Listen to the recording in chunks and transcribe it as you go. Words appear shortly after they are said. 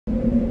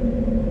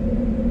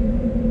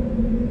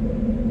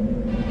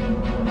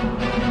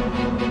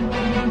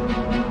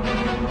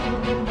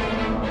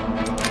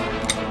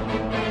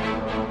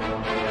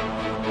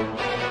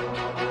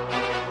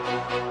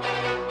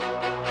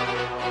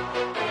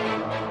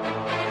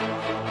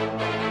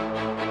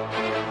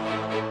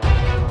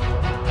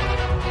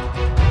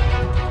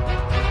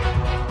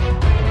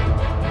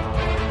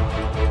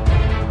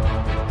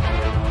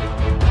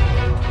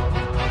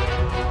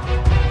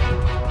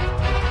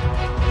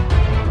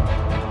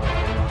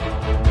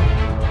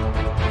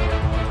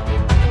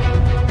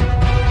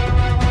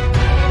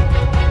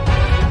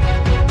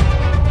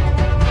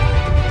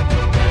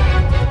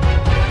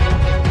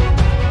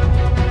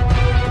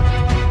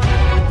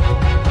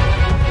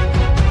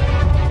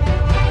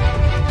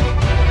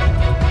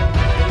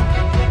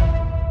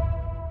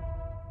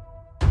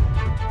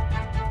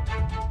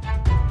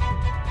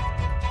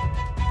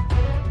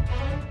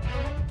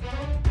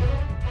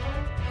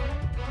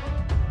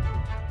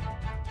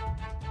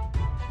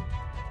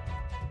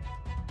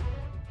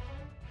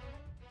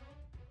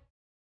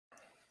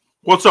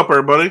What's up,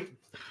 everybody?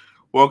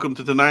 Welcome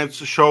to tonight's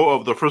show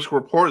of the Frisco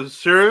Report. Is it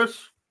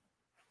serious?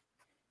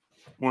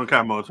 We're in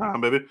camo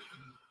time, baby.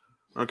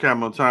 We're in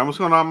camo time. What's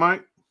going on,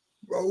 Mike?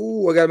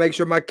 Oh, I got to make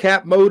sure my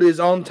cap mode is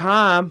on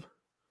time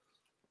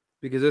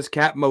because it's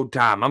cap mode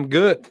time. I'm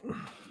good.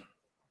 What's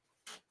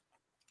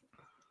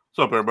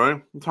up,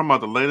 everybody? I'm talking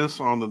about the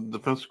latest on the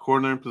defensive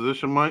coordinator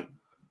position, Mike.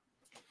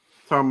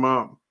 Talking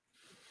about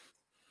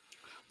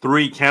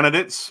three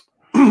candidates: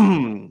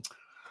 Ron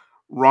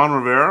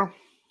Rivera,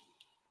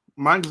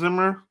 Mike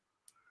Zimmer,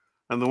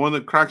 and the one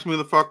that cracks me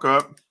the fuck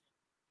up,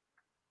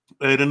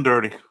 Aiden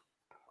Dirty.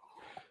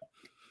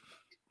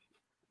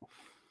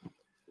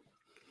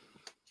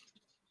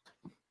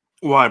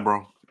 Why,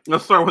 bro?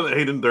 Let's start with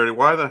Aiden Dirty.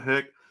 Why the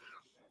heck?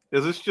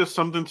 Is this just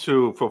something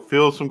to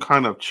fulfill some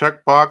kind of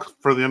checkbox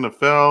for the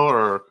NFL,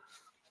 or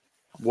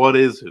what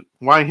is it?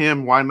 Why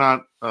him? Why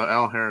not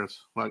Al Harris?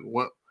 Like,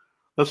 what?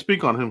 Let's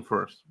speak on him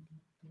first.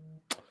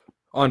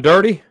 On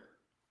Dirty?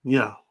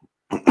 Yeah.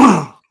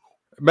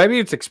 Maybe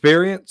it's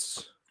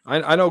experience.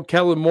 I know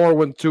Kellen Moore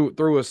went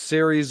through a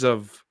series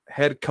of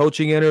head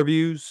coaching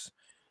interviews.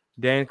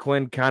 Dan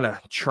Quinn kind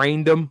of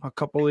trained him a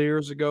couple of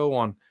years ago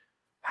on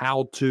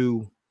how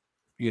to,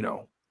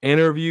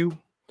 interview.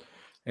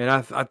 And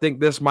I think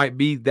this might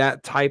be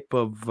that type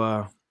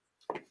of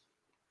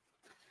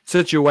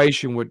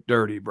situation with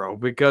Dirty, bro,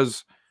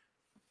 because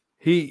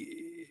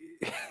he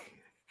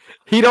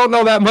don't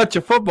know that much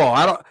of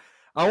football.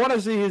 I want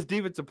to see his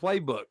defensive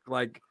playbook.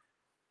 Like,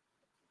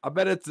 I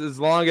bet it's as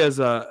long as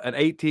an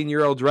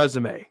 18-year-old's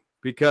resume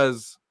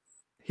because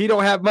he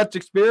don't have much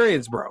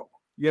experience, bro.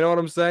 You know what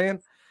I'm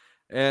saying?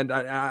 And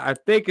I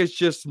think it's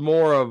just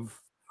more of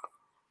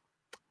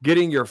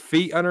getting your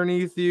feet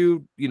underneath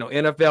you,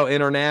 NFL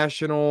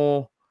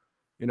international,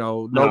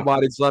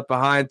 nobody's left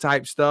behind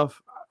type stuff.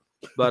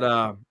 But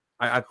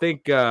I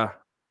think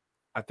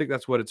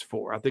that's what it's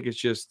for. I think it's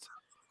just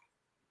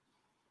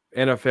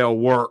NFL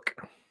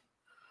work.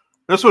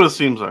 That's what it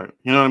seems like.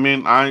 You know what I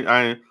mean?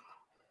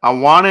 I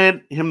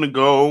wanted him to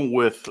go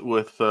with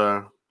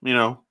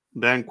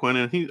Dan Quinn,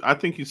 and I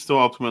think he still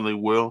ultimately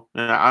will.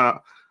 And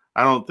I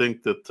don't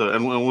think that,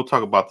 and we'll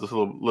talk about this a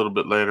little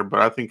bit later, but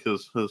I think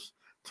his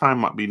time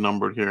might be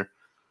numbered here.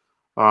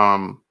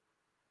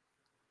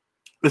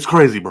 It's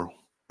crazy, bro.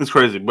 It's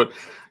crazy. But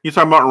you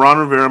talking about Ron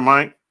Rivera,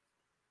 Mike?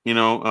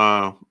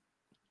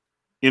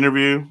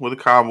 Interview with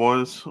the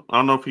Cowboys. I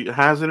don't know if he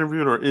has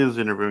interviewed or is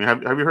interviewing.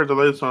 Have you heard the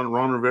latest on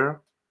Ron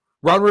Rivera?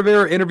 Ron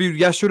Rivera interviewed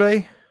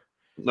yesterday.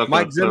 Okay,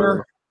 Mike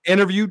Zimmer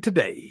interviewed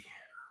today.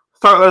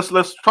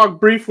 Let's talk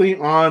briefly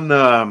on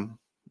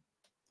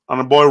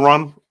a boy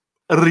Ron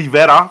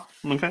Rivera.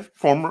 Okay,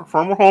 former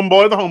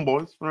homeboy of the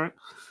homeboys. All right,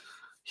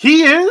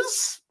 he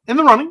is in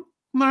the running.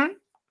 All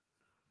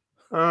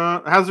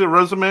right, has a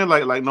resume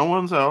like no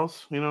one's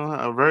else.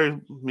 A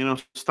very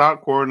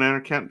stout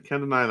coordinator. Can't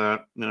deny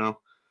that.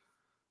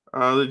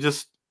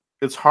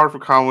 It's hard for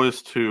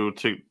Cowboys to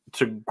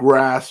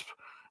grasp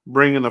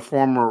bringing a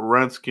former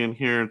Redskin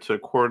here to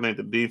coordinate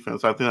the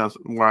defense. I think that's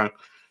why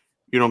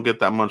you don't get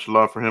that much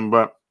love for him,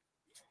 but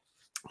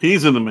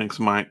he's in the mix,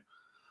 Mike.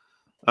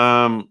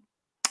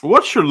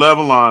 What's your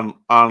level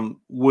on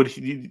would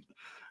he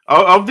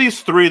of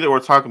these three that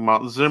we're talking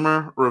about,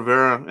 Zimmer,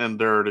 Rivera, and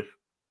Dirty?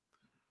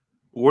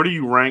 Where do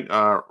you rank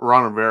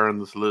Ron Rivera in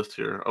this list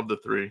here of the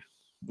three?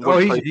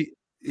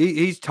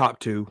 He's top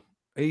two.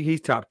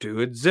 He's top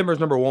two. Zimmer's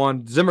number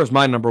one. Zimmer's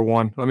my number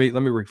one. Let me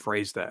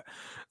rephrase that.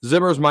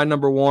 Zimmer's my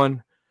number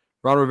one.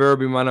 Ron Rivera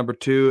be my number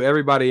two.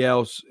 Everybody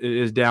else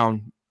is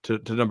down to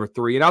number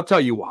three. And I'll tell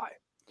you why.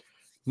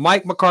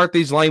 Mike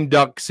McCarthy's lame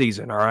duck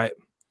season, all right?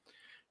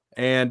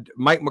 And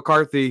Mike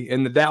McCarthy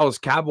and the Dallas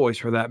Cowboys,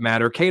 for that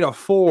matter, can't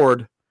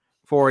afford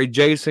for a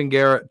Jason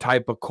Garrett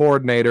type of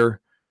coordinator,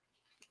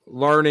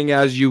 learning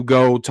as you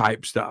go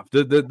type stuff.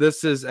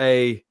 This is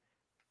a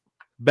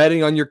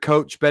betting on your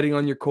coach, betting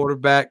on your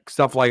quarterback,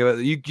 stuff like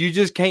that. You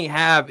just can't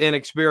have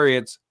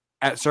inexperience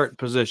at certain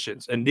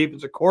positions. And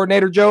defensive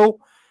coordinator, Joe,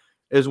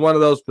 is one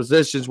of those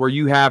positions where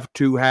you have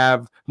to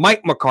have –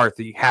 Mike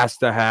McCarthy has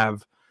to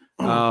have,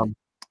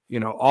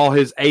 all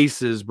his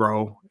aces,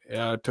 bro,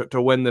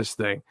 to win this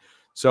thing.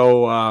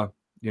 So,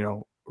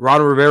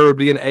 Ron Rivera would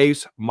be an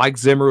ace. Mike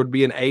Zimmer would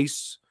be an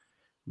ace.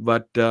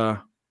 But, the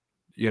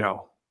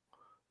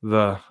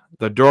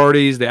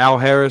Dohertys, the Al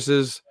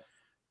Harrises,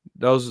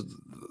 those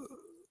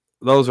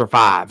are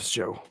fives,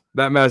 Joe.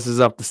 That messes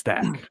up the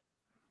stack.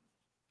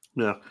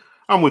 Yeah,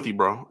 I'm with you,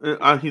 bro.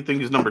 I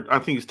think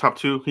he's top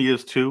two. He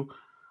is two.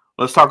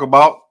 Let's talk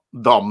about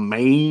the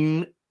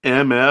main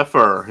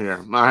MFR here.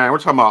 All right, we're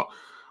talking about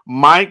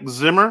Mike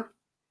Zimmer.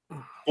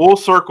 Full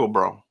circle,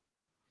 bro.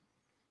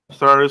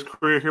 Started his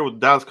career here with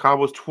Dallas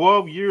Cowboys.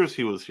 12 years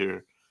he was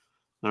here.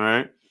 All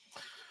right.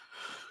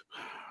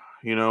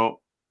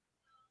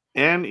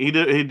 And he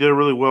did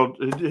really well.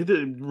 He did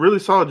a really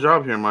solid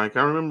job here, Mike.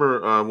 I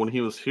remember when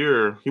he was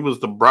here, he was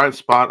the bright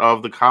spot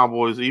of the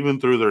Cowboys, even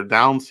through their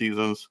down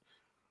seasons.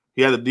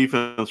 He had the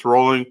defense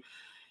rolling.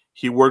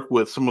 He worked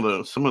with some of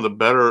the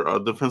better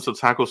defensive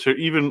tackles here,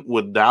 even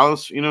with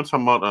Dallas.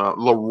 Talking about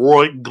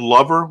Leroy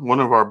Glover, one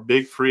of our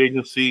big free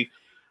agency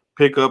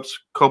pickups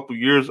a couple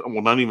years.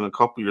 Well, not even a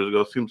couple years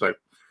ago. Seems like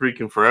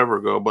freaking forever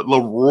ago. But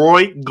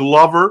Leroy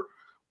Glover,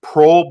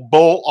 Pro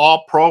Bowl,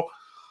 All Pro,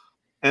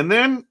 and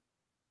then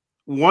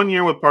 1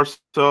 year with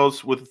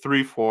Parcells with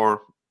 3-4.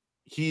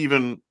 He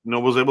even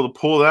was able to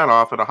pull that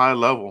off at a high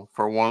level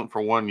for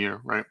 1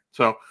 year, right?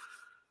 So,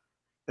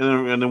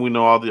 and then we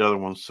know all the other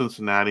ones,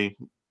 Cincinnati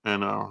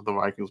and the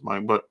Vikings,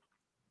 Mike. But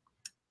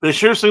it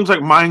sure seems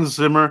like Mike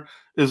Zimmer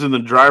is in the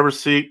driver's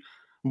seat,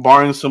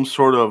 barring some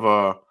sort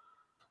of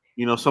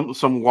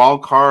some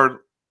wild card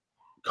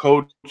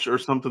coach or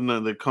something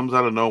that comes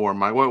out of nowhere.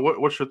 Mike,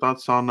 what's your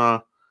thoughts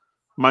on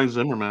Mike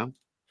Zimmer, man?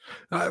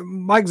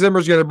 Mike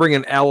Zimmer's going to bring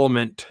an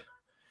element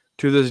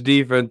to this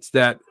defense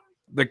that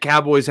the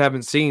Cowboys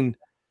haven't seen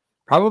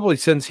probably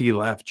since he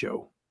left,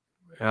 Joe.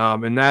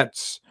 And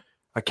that's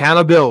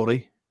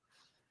accountability.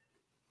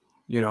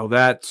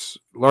 That's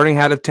learning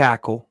how to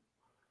tackle.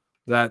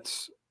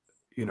 That's,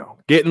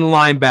 getting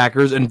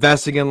linebackers,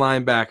 investing in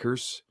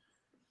linebackers.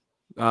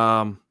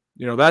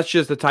 That's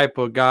just the type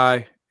of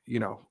guy,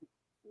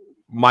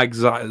 Mike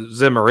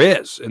Zimmer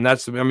is. And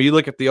you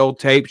look at the old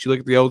tapes, you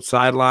look at the old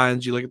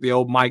sidelines, you look at the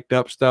old mic'd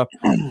up stuff.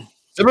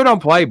 Zimmer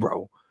don't play,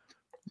 bro.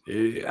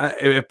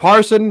 If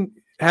Parson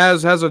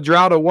has a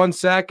drought of 1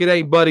 sack, it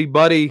ain't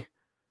buddy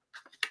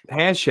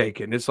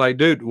handshaking. It's like,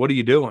 dude, what are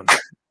you doing?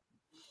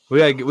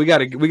 We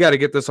gotta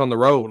get this on the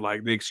road.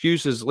 Like, the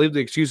excuses, leave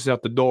the excuses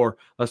out the door.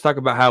 Let's talk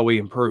about how we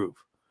improve.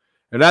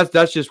 And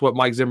that's just what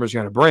Mike Zimmer's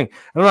going to bring.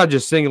 And I'm not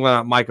just singling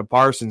out Micah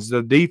Parsons.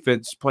 The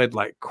defense played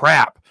like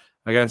crap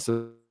against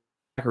the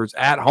Packers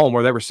at home,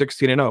 where they were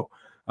 16-0.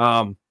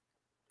 I'm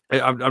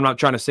not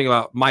trying to single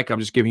out Mike. I'm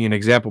just giving you an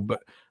example.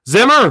 But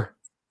Zimmer,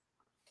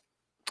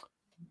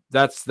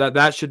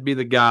 that should be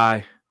the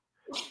guy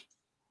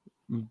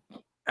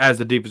as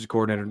the defensive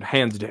coordinator,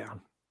 hands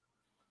down.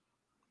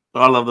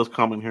 I love this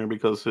comment here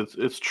because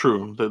it's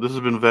true that this has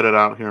been vetted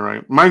out here,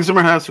 right? Mike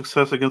Zimmer had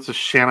success against the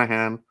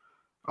Shanahan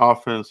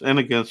offense and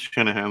against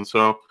Shanahan.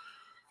 So,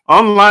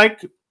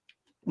 unlike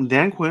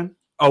Dan Quinn,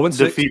 0-6.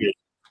 defeated,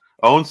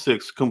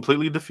 0-6,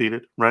 completely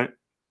defeated, right?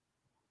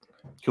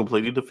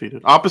 Completely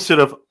defeated. Opposite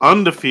of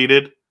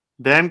undefeated,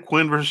 Dan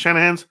Quinn versus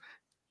Shanahan's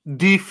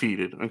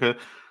defeated. Okay,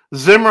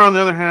 Zimmer, on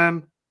the other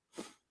hand,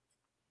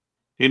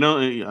 he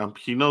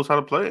knows how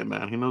to play it,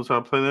 man. He knows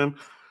how to play them.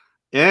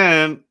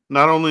 And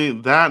not only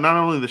that, not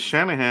only the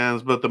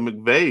Shanahans, but the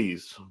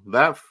McVays,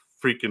 that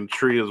freaking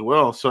tree as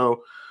well.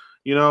 So,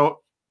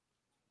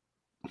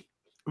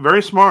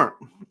 very smart,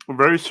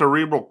 very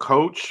cerebral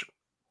coach,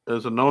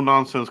 is a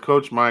no-nonsense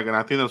coach, Mike, and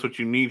I think that's what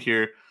you need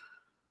here.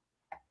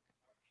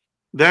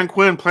 Dan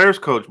Quinn, players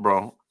coach,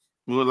 bro.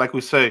 Like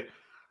we say,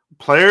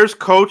 players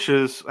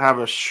coaches have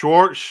a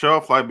short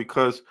shelf life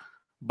because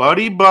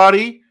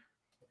buddy,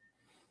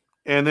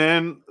 and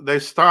then they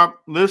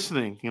stop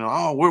listening.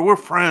 We're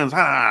friends.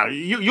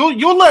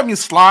 You'll let me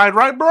slide,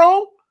 right,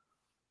 bro?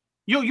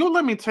 You'll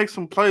let me take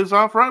some plays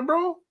off, right,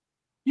 bro?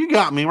 You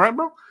got me, right,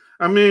 bro?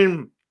 I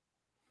mean,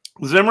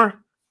 Zimmer,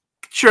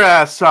 get your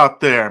ass out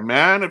there,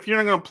 man. If you're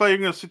not gonna play, you're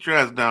gonna sit your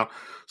ass down.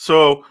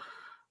 So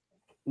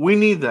we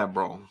need that,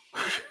 bro.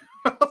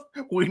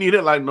 We need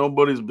it like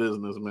nobody's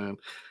business, man.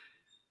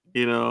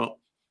 Yeah,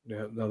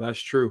 no, that's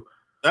true.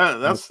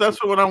 That's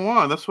what I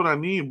want. That's what I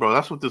need, bro.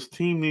 That's what this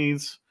team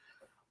needs.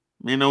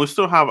 We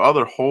still have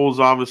other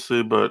holes,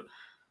 obviously, but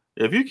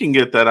if you can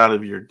get that out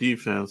of your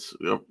defense,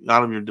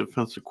 out of your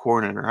defensive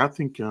coordinator, I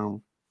think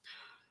you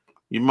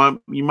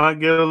might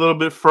get a little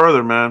bit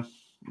further, man.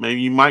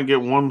 Maybe you might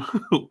get one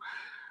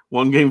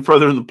game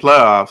further in the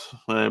playoffs,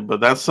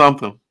 but that's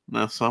something.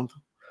 That's something.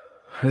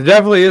 It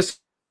definitely is,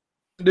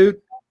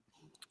 dude.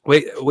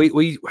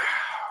 We.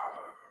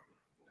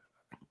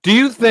 Do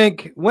you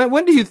think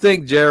when do you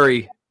think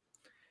Jerry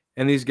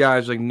and these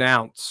guys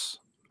announce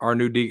our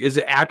new D? Is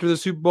it after the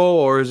Super Bowl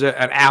or is it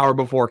an hour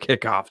before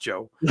kickoff,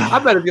 Joe? I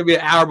bet it's gonna be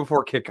an hour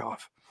before kickoff.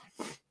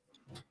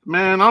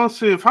 Man,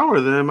 honestly, if I were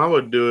them, I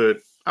would do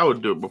it. I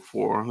would do it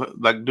before.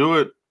 Like, do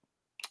it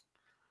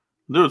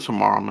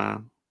tomorrow,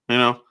 man.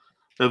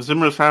 If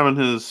Zimmer's having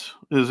his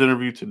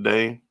interview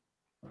today,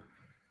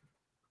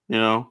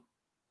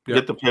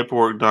 get the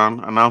paperwork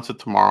done, announce it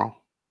tomorrow.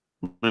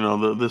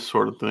 This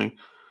sort of thing.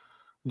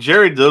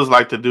 Jerry does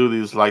like to do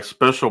these like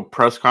special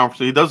press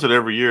conferences. He does it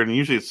every year, and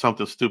usually it's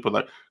something stupid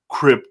like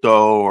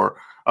crypto or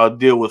a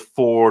deal with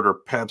Ford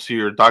or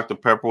Pepsi or Dr.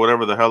 Pepper,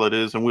 whatever the hell it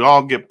is. And we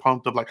all get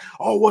pumped up like,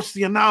 oh, what's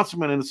the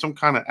announcement? And it's some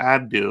kind of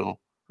ad deal,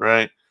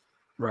 right?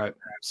 Right.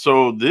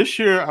 So this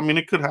year, I mean,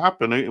 it could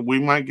happen. We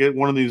might get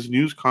one of these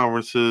news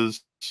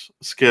conferences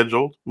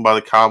scheduled by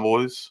the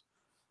Cowboys.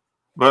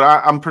 But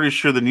I'm pretty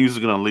sure the news is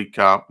going to leak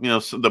out.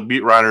 So the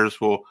beat writers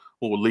will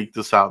leak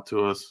this out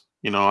to us.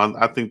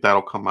 I think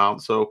that'll come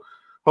out. So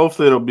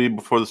hopefully it'll be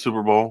before the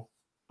Super Bowl.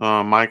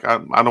 Mike, I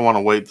don't want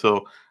to wait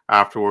till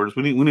afterwards.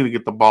 We need to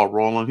get the ball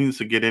rolling. He needs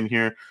to get in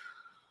here.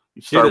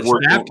 Start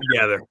working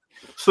together.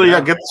 So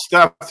get the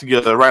staff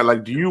together, right?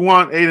 Like, do you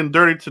want Aiden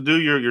Dirty to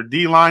do your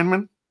D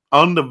lineman?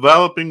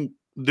 undeveloping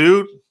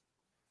dude.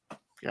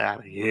 Get out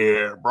of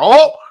here,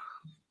 bro.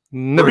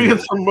 Never Bring in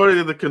did.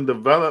 somebody that can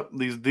develop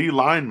these D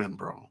linemen,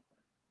 bro.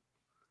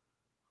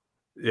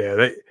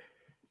 Yeah,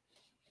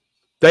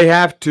 they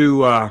have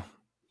to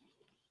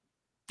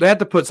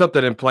put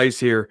something in place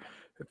here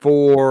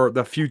for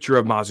the future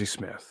of Mozzie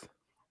Smith,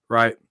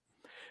 right?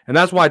 And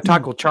that's why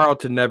Taco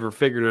Charlton never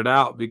figured it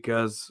out,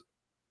 because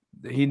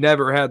he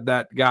never had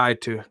that guy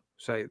to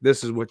say,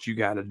 this is what you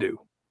got to do,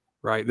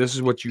 right? This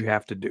is what you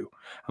have to do.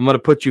 I'm going to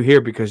put you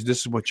here because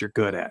this is what you're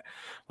good at.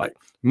 Like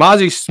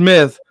Mozzie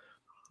Smith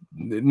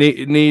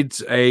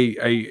needs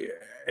a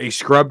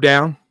scrub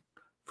down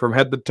from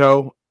head to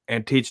toe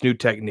and teach new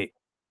technique.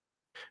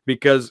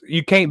 Because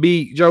you can't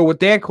be, Joe, with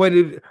Dan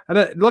Quinn,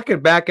 looking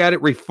back at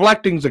it,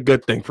 reflecting is a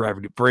good thing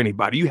for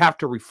anybody. You have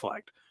to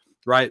reflect,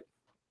 right?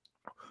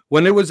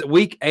 When it was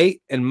week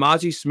 8 and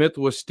Mozzie Smith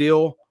was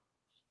still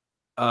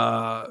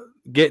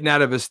getting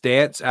out of his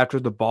stance after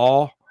the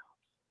ball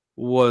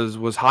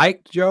was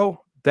hiked,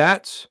 Joe,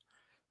 that's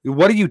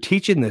what are you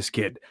teaching this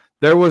kid?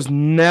 There was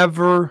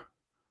never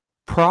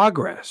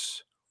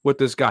progress with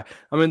this guy.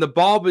 I mean, the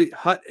ball be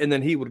hut and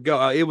then he would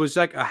go. It was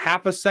like a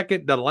half a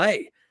second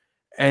delay.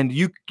 And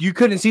you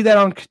couldn't see that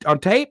on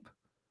tape.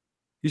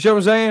 You see what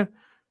I'm saying?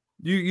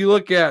 You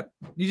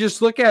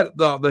just look at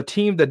the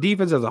team, the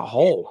defense as a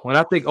whole. And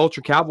I think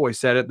Ultra Cowboys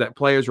said it, that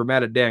players were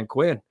mad at Dan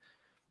Quinn.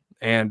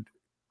 And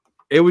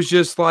it was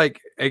just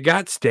like it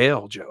got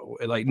stale, Joe.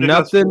 Like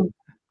nothing.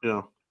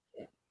 Yeah.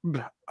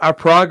 Our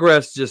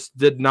progress just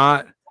did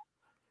not.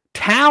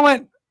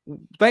 Talent.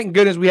 Thank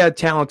goodness we had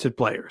talented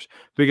players,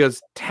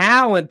 because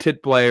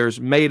talented players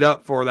made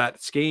up for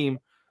that scheme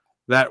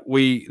that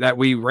we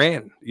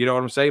ran. You know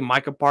what I'm saying?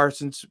 Micah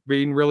Parsons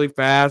being really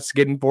fast,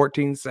 getting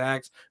 14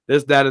 sacks,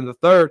 this, that, and the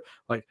third.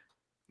 Like,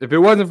 if it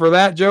wasn't for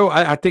that, Joe,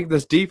 I think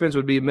this defense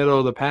would be middle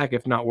of the pack,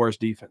 if not worse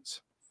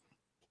defense.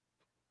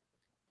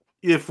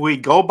 If we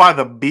go by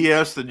the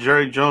BS that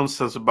Jerry Jones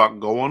says about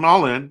going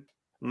all in,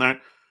 right,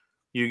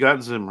 you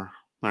got Zimmer,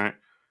 right?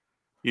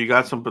 You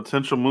got some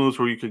potential moves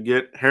where you could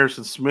get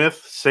Harrison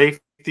Smith,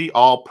 safety,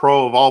 all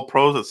pro of all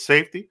pros at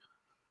safety,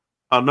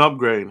 an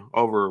upgrade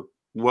over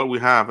what we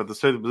have at the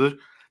safety position.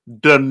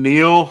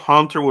 Danielle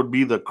Hunter would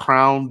be the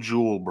crown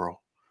jewel, bro.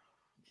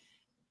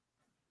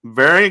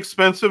 Very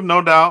expensive,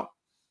 no doubt.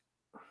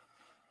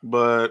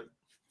 But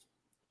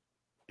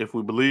if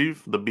we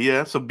believe the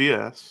BS of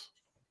BS,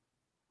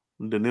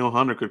 Danielle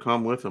Hunter could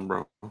come with him,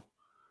 bro.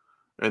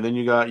 And then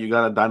you got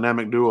a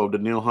dynamic duo of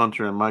Danielle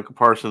Hunter and Michael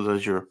Parsons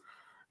as your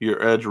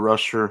edge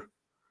rusher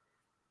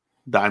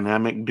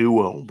dynamic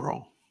duo,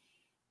 bro.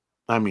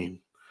 I mean,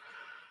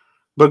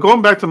 but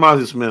going back to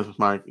Mozzie Smith,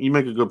 Mike, you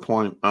make a good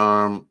point.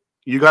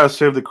 You got to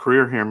save the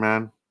career here,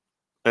 man.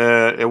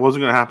 It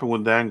wasn't going to happen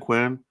with Dan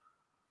Quinn.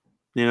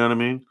 You know what I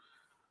mean?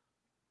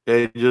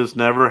 It just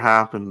never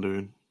happened,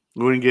 dude.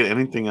 We didn't get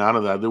anything out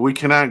of that. We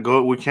can't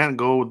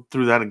go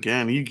through that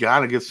again. You got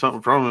to get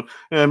something from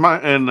him.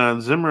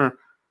 And Zimmer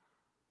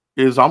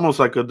is almost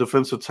like a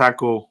defensive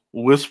tackle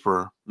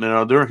whisperer. You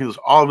know, during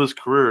all of his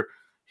career,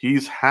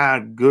 he's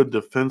had good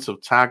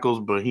defensive tackles,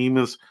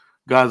 behemoths,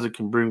 guys that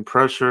can bring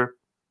pressure,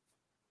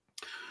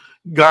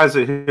 guys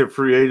that hit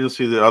free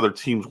agency that other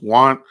teams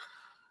want.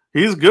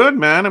 He's good,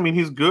 man. I mean,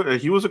 he's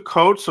good. He was a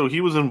coach, so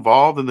he was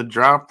involved in the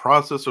draft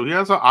process, so he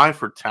has an eye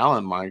for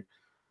talent, Mike.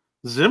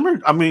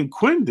 Zimmer, I mean,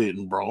 Quinn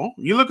didn't, bro.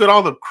 You look at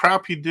all the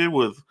crap he did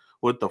with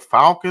the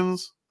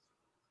Falcons,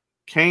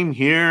 came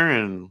here,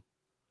 and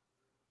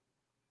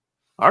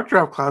our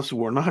draft classes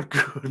were not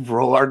good,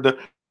 bro.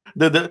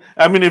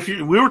 I mean,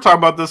 we were talking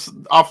about this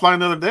offline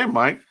the other day,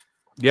 Mike.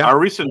 Yeah. Our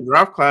recent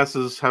draft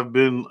classes have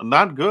been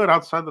not good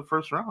outside the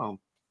first round.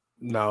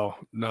 No.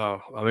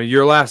 I mean,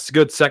 your last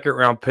good second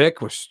round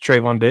pick was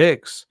Trayvon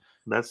Diggs.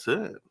 That's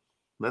it.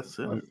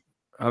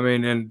 I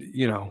mean, and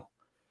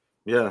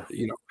yeah,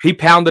 he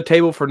pounded the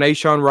table for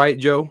Nahshon Wright,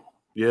 Joe.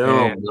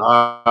 Yeah,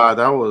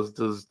 that was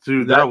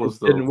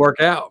didn't work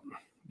out.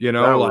 That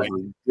was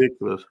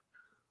ridiculous.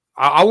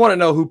 I want to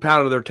know who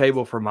pounded their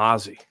table for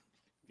Mozzie.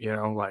 It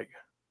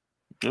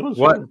was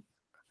what? Him.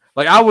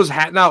 Like I was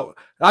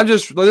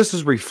this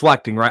is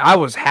reflecting, right? I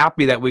was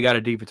happy that we got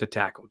a defensive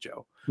tackle,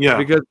 Joe. Yeah,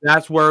 because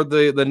that's where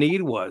the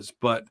need was.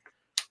 But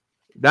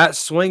that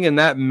swing and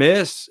that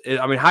miss,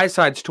 I mean,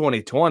 hindsight's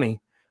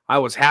 2020. I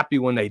was happy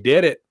when they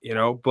did it,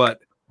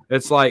 but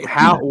it's like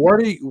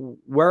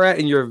where at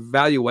in your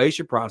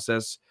evaluation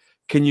process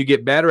can you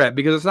get better at?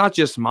 Because it's not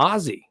just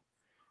Mozzie.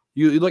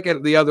 You look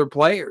at the other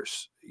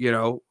players,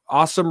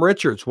 Awesome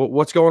Richards.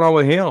 What's going on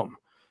with him?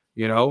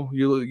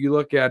 You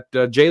look at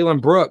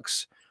Jalen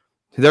Brooks.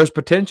 There's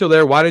potential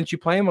there. Why didn't you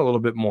play him a little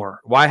bit more?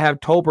 Why have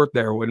Tolbert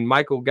there when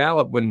Michael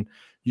Gallup, when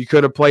you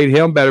could have played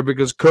him better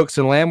because Cooks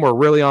and Lamb were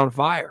really on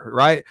fire,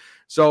 right?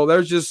 So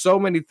there's just so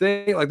many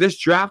things. Like this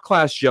draft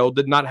class, Joe,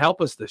 did not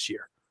help us this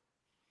year.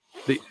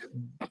 The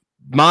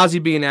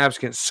Mozzie being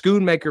absent,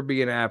 Schoonmaker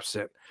being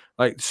absent,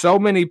 like so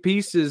many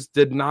pieces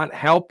did not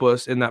help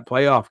us in that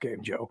playoff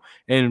game, Joe.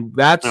 And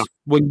that's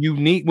when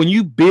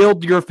you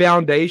build your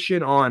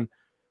foundation on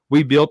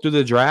we built through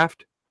the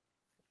draft.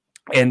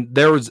 and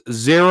there was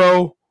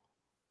zero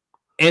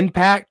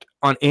impact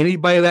on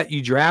anybody that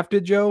you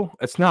drafted, Joe,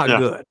 it's not Yeah.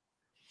 good.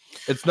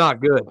 It's not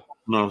good.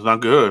 No, it's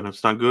not good.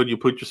 It's not good. You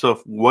put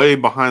yourself way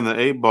behind the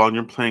eight ball and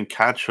you're playing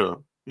catch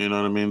up. You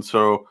know what I mean?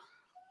 So,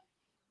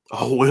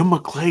 Will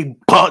McClay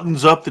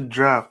buttons up the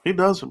draft. He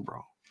doesn't,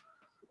 bro.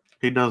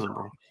 He doesn't,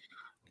 bro.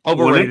 When it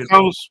Overrated.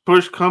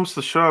 push comes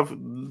to shove,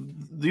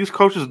 these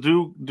coaches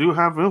do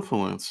have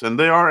influence, and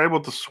they are able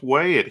to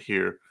sway it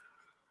here.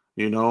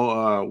 You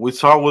know, we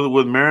saw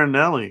with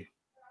Marinelli,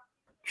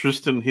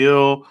 Tristan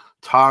Hill,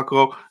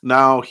 Taco.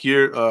 Now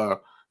here,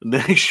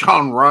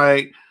 Sean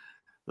Wright,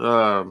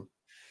 um,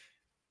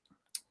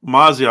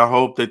 Mozzie. I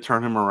hope they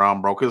turn him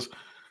around, bro, because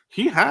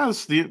he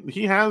has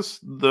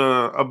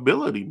the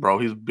ability, bro.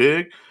 He's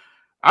big.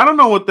 I don't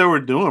know what they were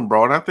doing,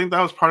 bro, and I think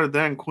that was part of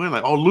Dan Quinn.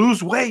 Like, oh,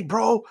 lose weight,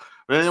 bro.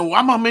 And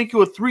I'm gonna make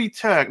you a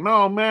 3-tech.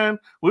 No, man,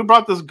 we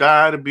brought this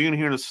guy to be in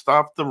here to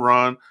stop the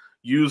run,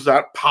 use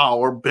that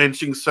power,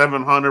 benching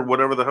 700,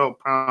 whatever the hell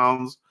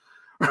pounds,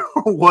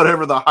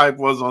 whatever the hype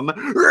was on that.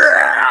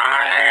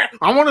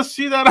 I want to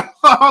see that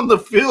on the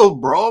field,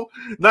 bro.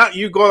 Not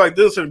you go like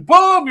this and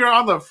boom, you're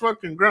on the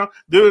fucking ground,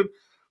 dude.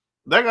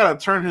 They gotta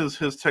turn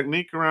his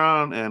technique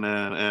around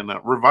and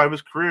revive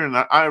his career. And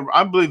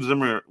I believe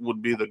Zimmer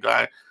would be the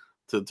guy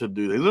to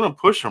do that. He's gonna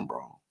push him,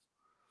 bro.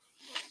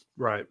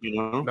 Right. You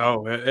know?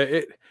 No,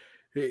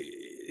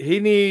 he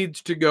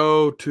needs to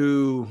go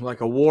to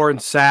like a Warren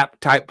Sapp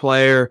type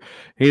player.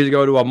 He needs to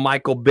go to a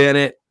Michael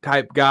Bennett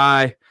type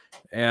guy,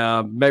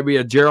 maybe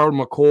a Gerald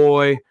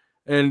McCoy,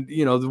 and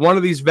one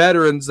of these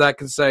veterans that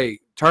can say,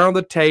 turn on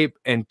the tape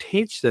and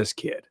teach this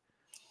kid.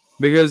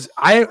 Because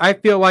I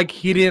feel like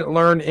he didn't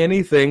learn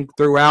anything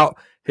throughout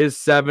his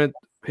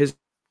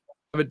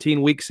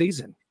 17-week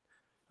season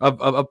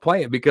of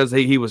playing, because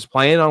he was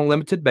playing on a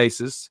limited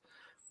basis.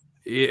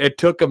 It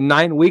took him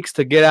 9 weeks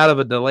to get out of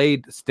a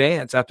delayed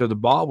stance after the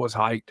ball was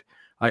hiked.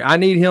 Like, I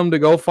need him to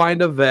go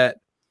find a vet,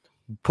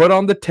 put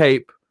on the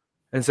tape,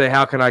 and say,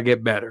 how can I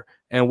get better?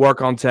 And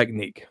work on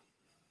technique.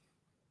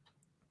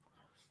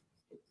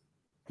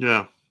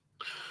 Yeah.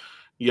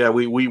 Yeah,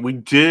 we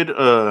did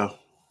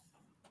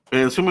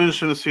and it's gonna be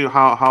interesting to see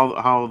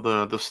how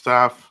the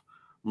staff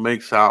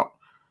makes out.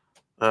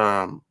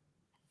 I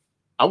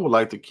would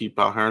like to keep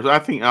Al Harris. I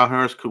think Al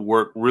Harris could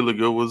work really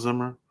good with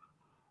Zimmer.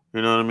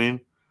 You know what I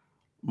mean?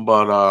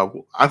 But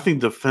I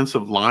think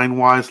defensive line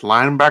wise,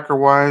 linebacker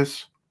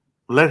wise,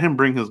 let him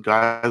bring his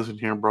guys in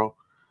here, bro.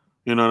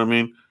 You know what I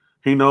mean?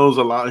 He knows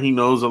a lot. He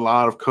knows a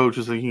lot of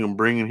coaches that he can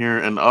bring in here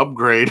and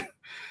upgrade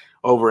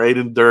over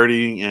Aiden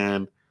Dirty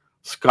and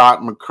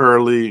Scott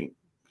McCurley.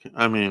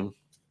 I mean,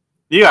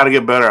 you got to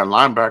get better at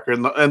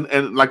linebacker.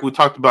 And like we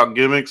talked about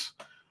gimmicks,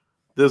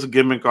 this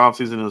gimmick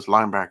offseason is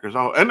linebackers.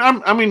 Oh, and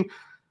I mean,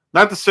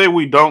 not to say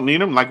we don't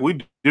need them. Like,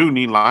 we do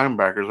need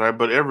linebackers, right?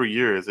 But every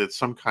year it's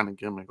some kind of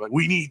gimmick. Like,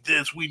 we need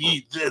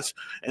this,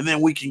 and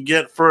then we can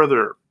get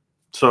further.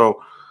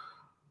 So,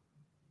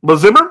 but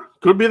Zimmer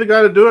could be the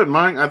guy to do it,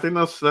 Mike. I think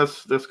that's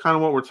kind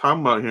of what we're talking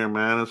about here,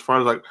 man. As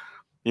far as, like,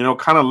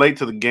 kind of late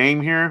to the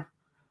game here.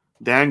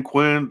 Dan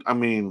Quinn, I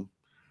mean,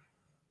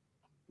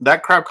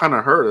 that crap kind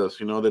of hurt us,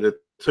 that it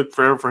took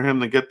forever for him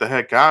to get the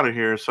heck out of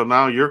here. So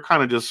now you're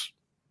kind of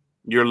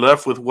you're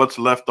left with what's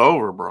left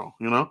over, bro,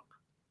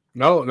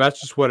 No,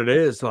 that's just what it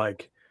is.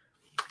 Like,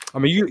 I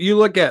mean, you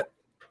look at,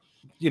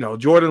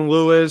 Jordan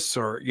Lewis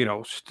or,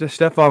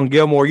 Stephon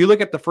Gilmore, you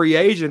look at the free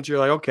agents, you're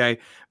like, okay,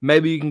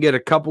 maybe you can get a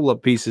couple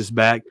of pieces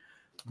back,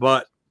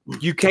 but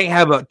you can't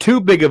have too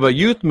big of a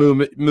youth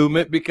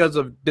movement because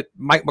of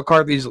Mike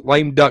McCarthy's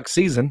lame duck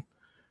season,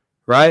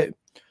 right?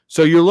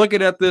 So you're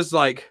looking at this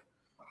like,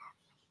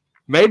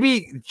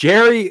 maybe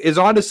Jerry is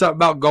onto something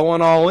about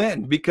going all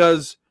in,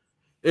 because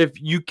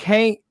if you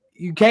can't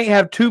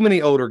have too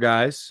many older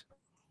guys,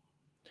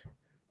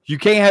 you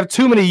can't have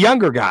too many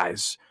younger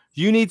guys.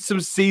 You need some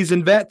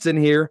seasoned vets in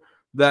here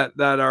that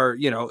are,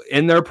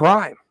 in their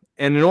prime.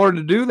 And in order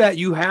to do that,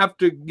 you have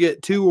to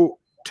get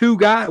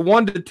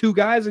one to two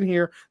guys in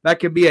here that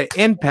can be an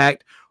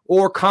impact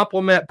or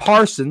complement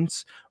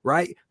Parsons,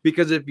 right?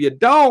 Because if you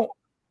don't,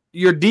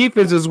 your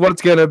defense is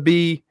what's going to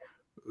be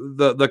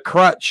the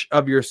crutch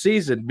of your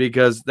season,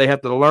 because they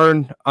have to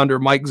learn under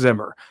Mike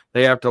Zimmer.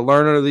 They have to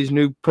learn under these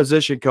new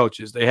position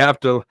coaches.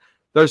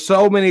 There's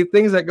so many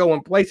things that go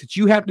in place that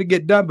you have to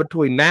get done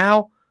between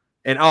now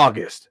and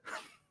August.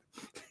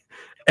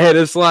 And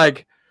it's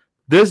like,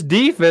 this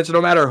defense,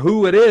 no matter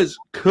who it is,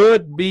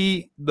 could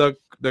be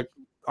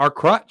our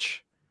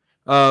crutch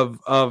of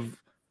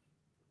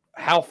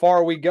how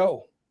far we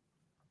go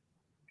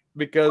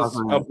because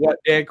of what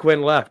Dan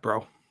Quinn left,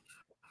 bro.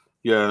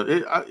 Yeah,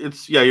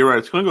 you're right.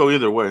 It's going to go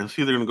either way. It's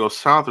either going to go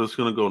south or it's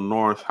going to go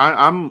north.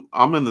 I'm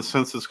in the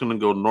sense it's going to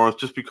go north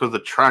just because the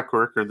track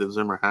record that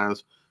Zimmer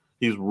has.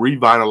 He's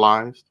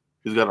revitalized.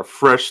 He's got a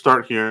fresh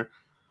start here,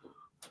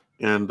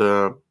 and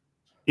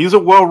he's a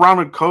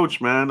well-rounded coach,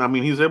 man. I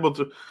mean, he's able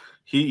to.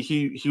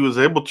 He was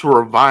able to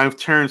revive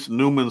Terrence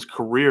Newman's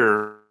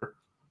career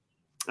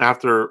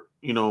after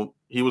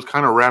he was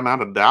kind of ran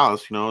out of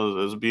Dallas.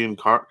 As being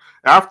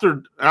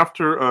after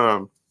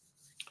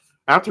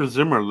after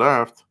Zimmer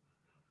left,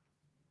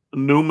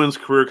 Newman's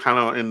career kind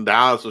of in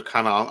Dallas was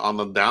kind of on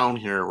the down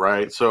here,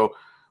 right? So,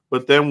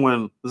 but then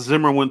when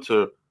Zimmer went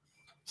to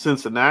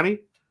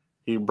Cincinnati,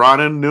 he brought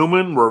in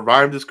Newman,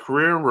 revived his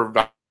career,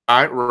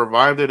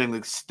 revived it, and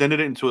extended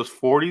it into his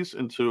 40s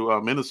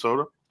into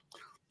Minnesota.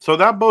 So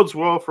that bodes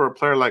well for a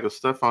player like a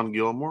Stephon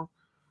Gilmore,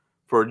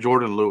 for a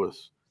Jordan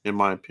Lewis, in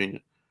my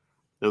opinion.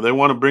 If they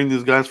want to bring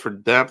these guys for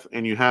depth,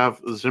 and you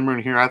have Zimmer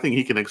in here, I think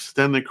he can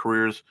extend their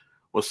careers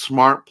with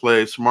smart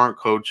play, smart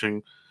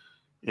coaching,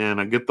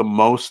 and get the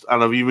most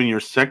out of even your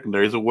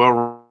secondary. He's a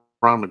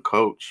well-rounded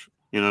coach.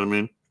 You know what I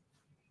mean?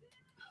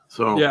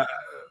 So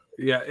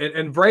yeah,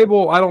 and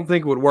Vrabel, I don't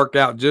think would work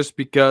out just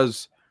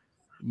because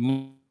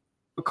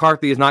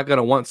McCarthy is not going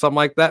to want something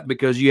like that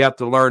because you have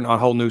to learn a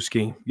whole new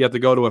scheme. You have to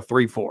go to a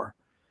 3-4,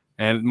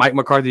 and Mike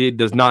McCarthy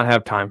does not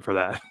have time for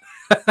that.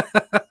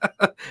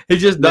 He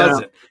just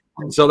doesn't.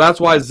 So that's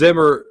why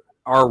Zimmer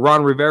or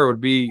Ron Rivera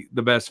would be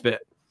the best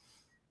fit.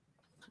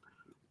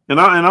 And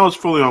I was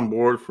fully on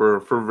board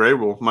for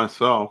Vrabel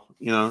myself,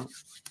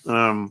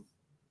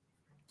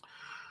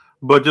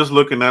 but just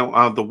looking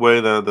at the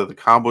way that the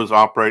Cowboys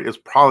operate, it's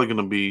probably going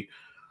to be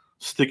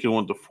sticking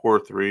with the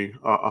 4-3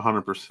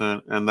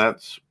 100%, and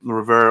that's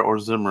Rivera or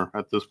Zimmer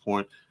at this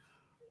point.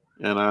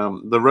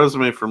 And the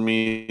resume for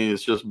me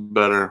is just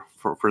better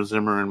for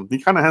Zimmer, and he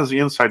kind of has the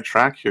inside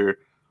track here,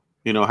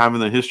 having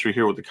the history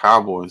here with the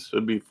Cowboys.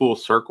 It'd be full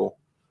circle,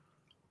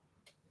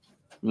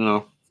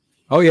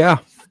 Oh yeah,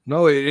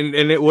 no,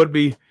 and it would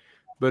be,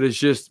 but it's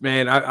just,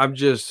 man, I'm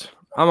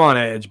on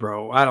edge,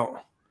 bro. I don't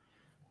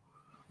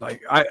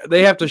like.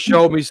 They have to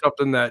show me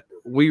something that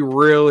we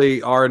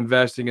really are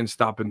investing in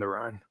stopping the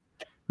run,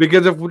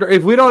 because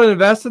if we don't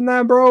invest in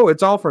that, bro,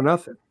 it's all for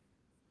nothing.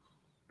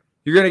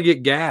 You're gonna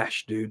get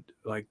gashed, dude.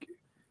 Like,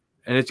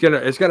 and it's gonna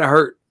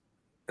hurt.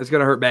 It's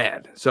gonna hurt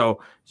bad.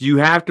 So you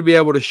have to be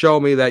able to show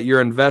me that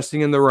you're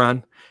investing in the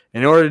run.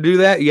 In order to do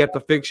that, you have to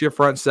fix your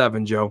front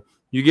seven, Joe.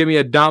 You give me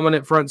a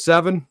dominant front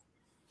seven,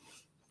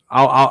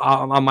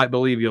 I might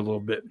believe you a little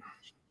bit.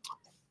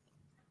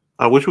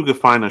 I wish we could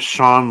find a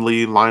Sean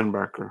Lee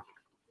linebacker,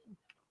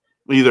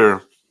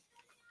 either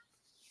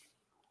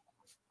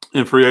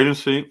in free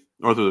agency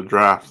or through the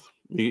draft.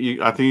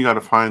 I think you got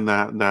to find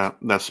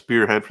that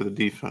spearhead for the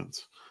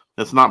defense.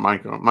 It's not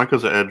Micah.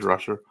 Micah's an edge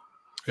rusher.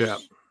 Yeah,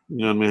 you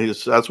know what I mean.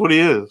 That's what he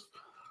is.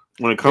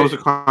 When it comes to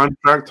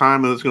contract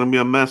time, it's going to be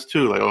a mess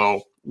too. Like,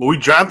 oh, we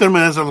drafted him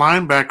as a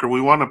linebacker. We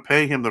want to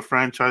pay him the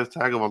franchise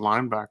tag of a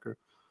linebacker.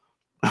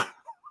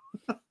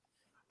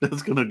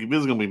 It's gonna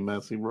be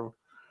messy, bro.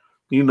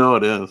 You know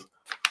it is.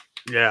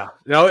 Yeah.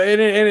 No,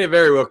 and it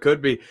very well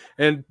could be.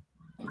 And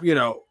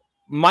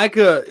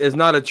Micah is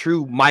not a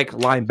true Mike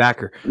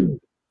linebacker.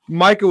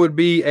 Micah would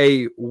be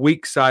a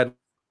weak side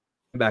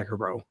linebacker,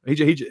 bro.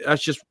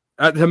 That's just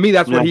to me.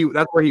 That's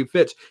where he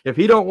fits. If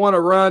he don't want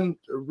to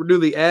do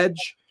the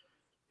edge,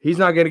 he's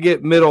not going to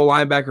get middle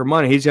linebacker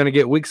money. He's going to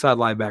get weak side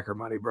linebacker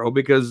money, bro,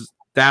 because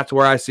that's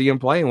where I see him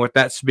playing with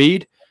that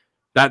speed.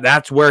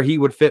 That's where he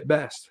would fit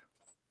best.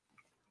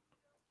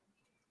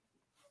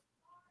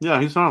 Yeah,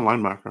 he's not a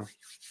linebacker.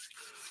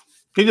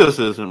 He just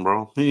isn't,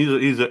 bro.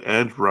 He's an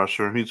edge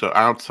rusher. He's an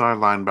outside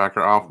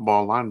linebacker,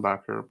 off-ball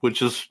linebacker,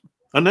 which is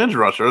an edge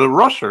rusher, a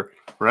rusher,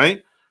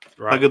 right?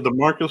 Like a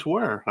DeMarcus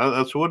Ware.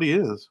 That's what he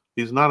is.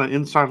 He's not an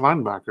inside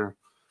linebacker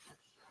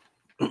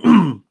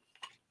in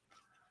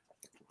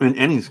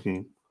any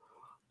scheme.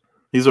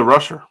 He's a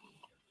rusher.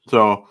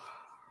 So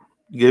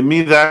give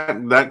me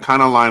that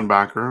kind of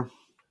linebacker.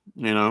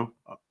 You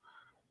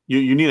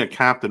need a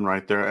captain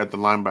right there at the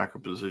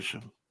linebacker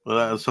position. Well,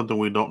 that is something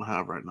we don't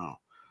have right now.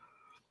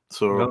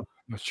 So no,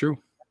 that's true.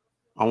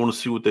 I want to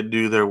see what they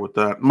do there with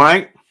that.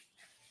 Mike,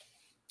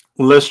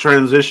 let's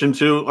transition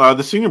to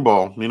the Senior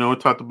Bowl. We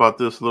talked about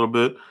this a little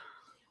bit,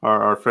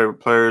 our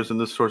favorite players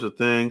and this sort of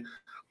thing.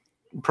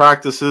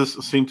 Practices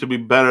seem to be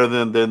better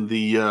than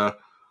the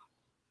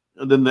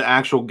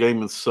actual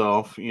game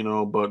itself,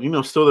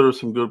 but still there are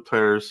some good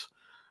players.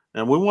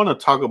 And we want to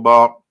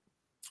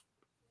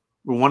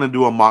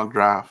do a mock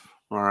draft,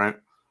 all right?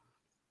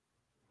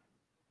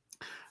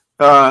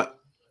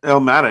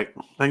 Elmatic,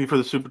 thank you for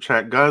the super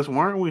chat. Guys, why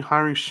aren't we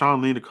hiring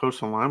Sean Lee to coach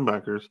the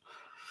linebackers?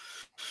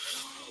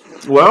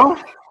 Well,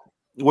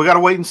 we got to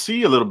wait and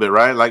see a little bit,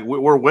 right? Like,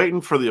 we're waiting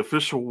for the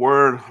official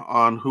word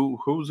on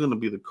who's going to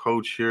be the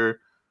coach here.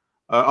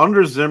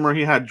 Under Zimmer,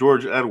 he had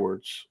George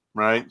Edwards,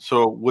 right?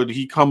 So would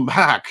he come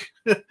back?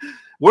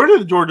 Where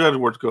did George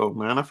Edwards go,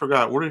 man? I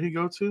forgot. Where did he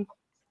go to?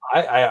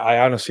 I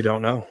honestly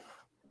don't know.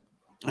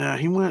 Yeah,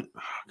 he went.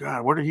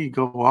 God, where did he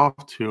go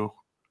off to?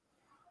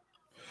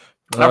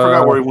 I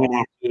forgot where he went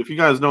off to. If you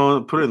guys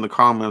know, put it in the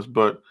comments.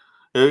 But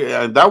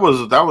that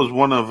was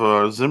one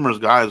of Zimmer's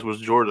guys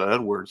was George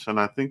Edwards, and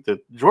I think that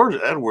George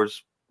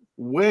Edwards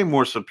way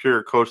more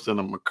superior coach than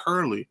a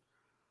McCurley.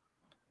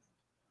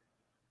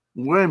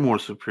 Way more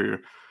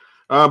superior.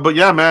 But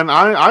yeah, man,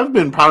 I've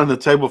been pounding the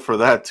table for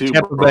that too,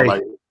 bro.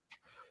 Like,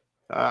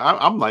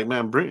 I'm like,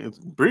 man,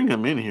 bring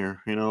him in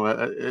here.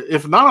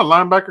 If not a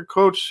linebacker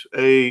coach,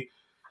 a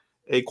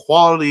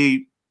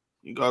quality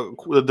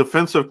a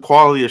defensive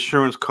quality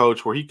assurance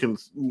coach where he can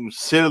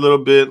sit a little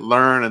bit,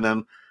 learn, and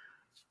then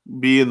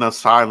be in the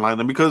sideline.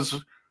 And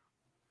because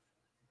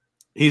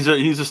he's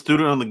a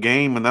student on the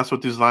game, and that's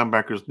what these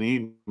linebackers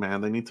need,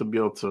 man. They need to be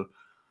able to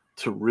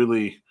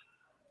really,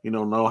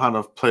 know how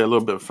to play a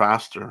little bit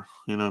faster.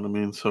 You know what I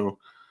mean? So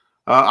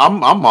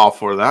I'm all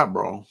for that,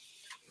 bro.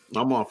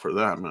 I'm all for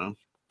that, man.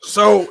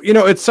 So,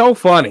 it's so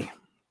funny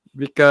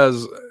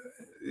because,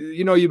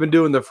 you've been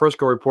doing the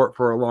Frisco report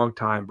for a long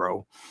time,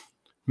 bro.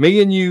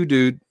 Me and you,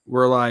 dude,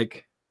 were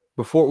like,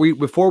 before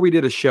we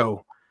did a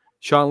show,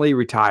 Sean Lee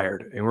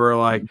retired. And we are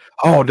like,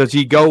 oh, does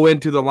he go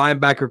into the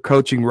linebacker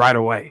coaching right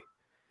away?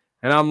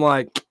 And I'm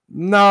like,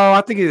 no,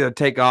 I think he's going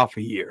to take off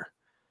a year.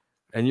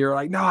 And you're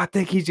like, no, I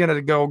think he's going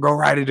to go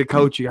right into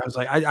coaching. I was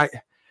like,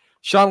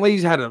 Sean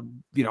Lee's had a,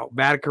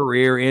 bad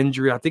career,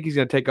 injury. I think he's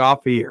going to take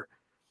off a year.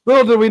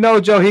 Little did we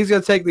know, Joe, he's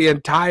going to take the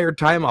entire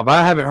time off.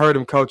 I haven't heard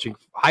him coaching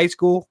high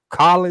school,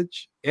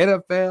 college,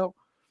 NFL.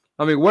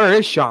 I mean, where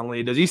is Sean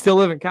Lee? Does he still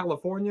live in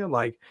California?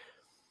 Like,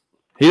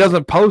 he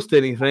doesn't post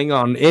anything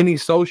on any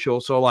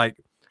social. So, like,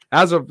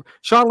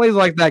 Sean Lee's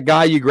like that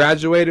guy you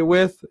graduated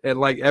with, and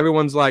like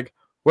everyone's like,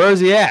 where is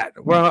he at?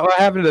 What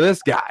happened to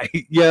this guy?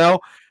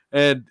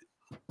 And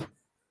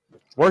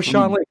where's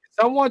Sean Lee?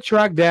 Someone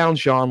track down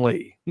Sean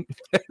Lee.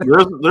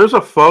 there's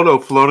a photo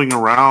floating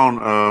around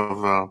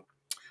of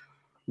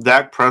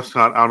Dak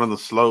Prescott out on the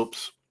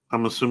slopes.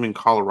 I'm assuming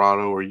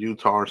Colorado or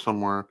Utah or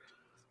somewhere.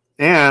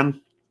 And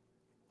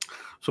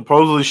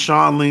supposedly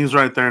Sean Lee's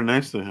right there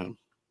next to him.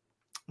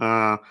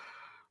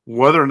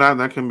 Whether or not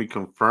that can be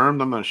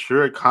confirmed, I'm not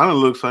sure. It kind of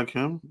looks like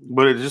him,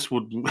 but it just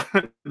would.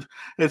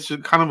 It's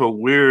just kind of a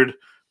weird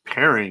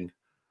pairing.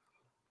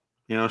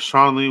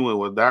 Sean Lee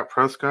with Dak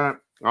Prescott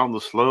on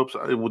the slopes.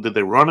 Did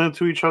they run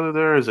into each other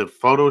there? Is it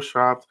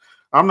photoshopped?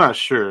 I'm not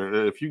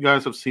sure. If you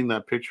guys have seen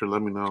that picture,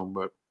 let me know.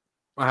 But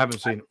I haven't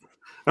seen it.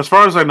 As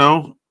far as I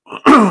know,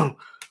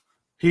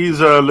 he's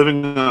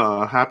living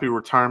a happy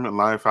retirement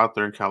life out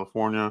there in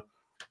California.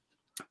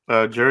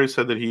 Jerry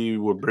said that he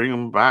would bring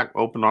him back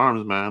open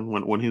arms, man,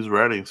 when he's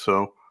ready.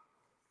 So,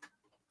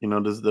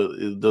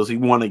 does he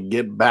want to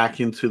get back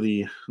into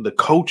the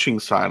coaching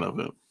side of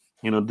it?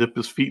 Dip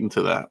his feet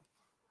into that.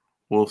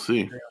 We'll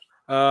see.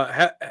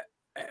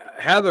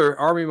 Heather,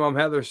 Army Mom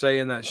Heather,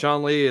 saying that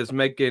Sean Lee is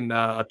making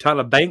a ton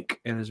of bank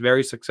and is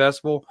very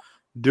successful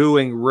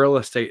doing real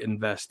estate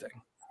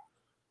investing.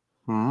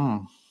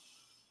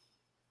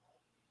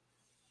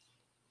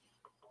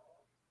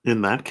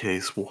 In that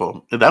case,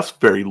 well, that's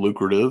very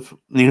lucrative.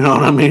 You know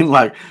what I mean?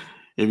 Like,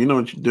 if you know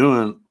what you're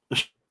doing,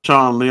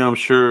 Sean Lee, I'm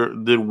sure,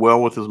 did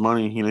well with his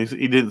money.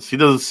 He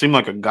doesn't seem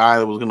like a guy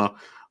that was gonna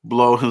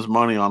blow his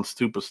money on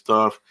stupid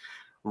stuff,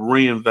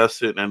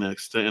 reinvest it, and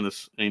extend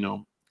his,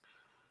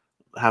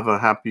 have a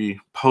happy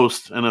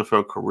post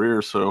NFL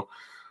career. So,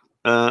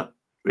 yeah,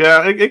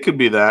 it could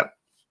be that.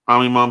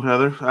 I mean, Mom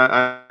Heather,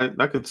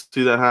 I could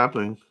see that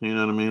happening. You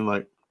know what I mean?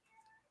 Like,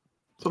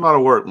 it's a lot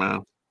of work,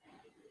 man.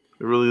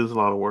 It really is a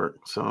lot of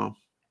work. So,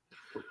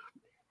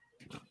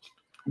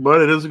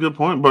 but it is a good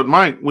point. But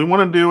Mike, we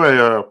want to do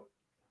a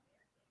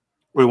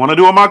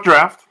mock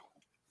draft.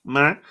 All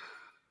right.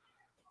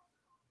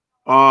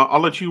 I'll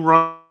let you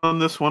run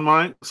this one,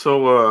 Mike.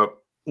 So,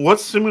 what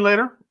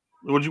simulator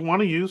would you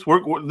want to use?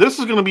 This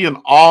is going to be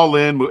an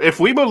all-in move. If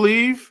we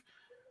believe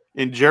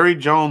in Jerry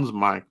Jones,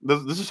 Mike,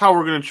 this is how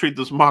we're going to treat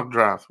this mock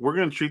draft. We're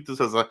going to treat this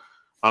as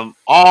an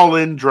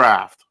all-in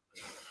draft.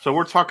 So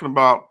we're talking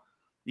about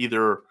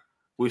either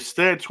we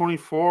stay at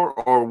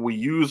 24 or we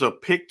use a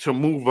pick to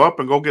move up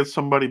and go get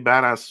somebody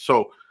badass.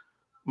 So,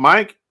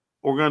 Mike,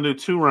 we're going to do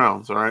 2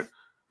 rounds, all right?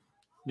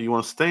 Do you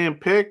want to stay and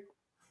pick,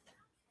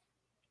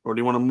 or do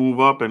you want to move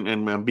up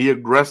and be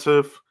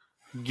aggressive?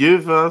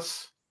 Give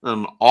us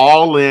an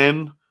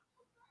all-in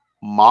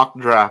mock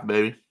draft,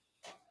 baby.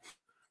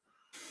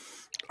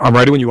 I'm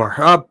ready when you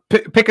are.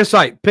 Pick a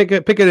site. Pick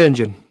an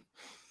engine.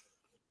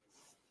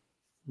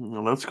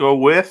 Let's go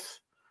with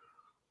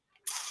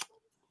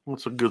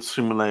what's a good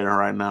simulator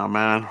right now,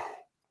 man?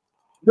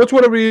 What's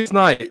whatever you use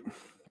tonight?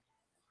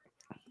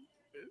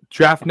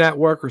 Draft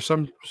Network or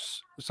something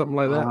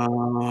like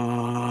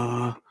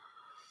that.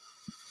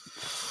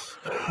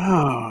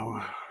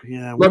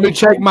 Yeah. Let me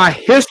check my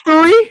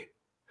history.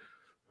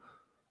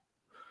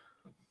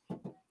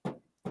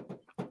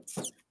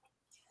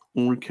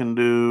 We can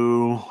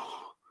do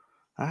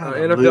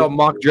NFL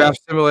mock draft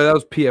simulator. That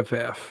was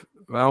PFF.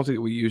 I don't think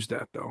we used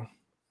that though.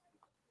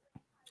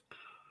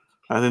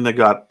 I think they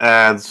got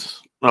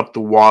ads up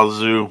the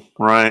wazoo,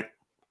 right?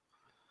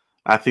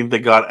 I think they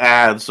got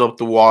ads up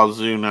the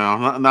wazoo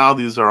now. Now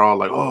these are all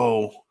like,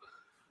 oh,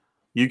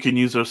 you can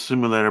use our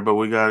simulator,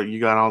 but you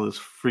got all this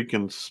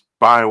freaking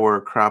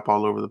spyware crap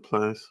all over the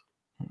place.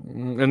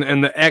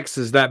 And the X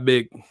is that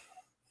big.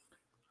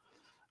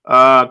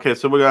 Okay,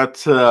 so we got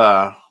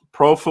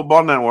Pro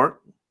Football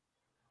Network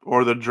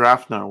or the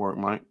Draft Network,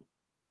 Mike.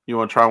 You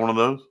want to try one of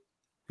those?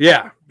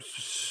 Yeah.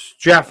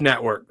 Draft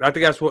Network. I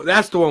think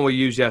that's the one we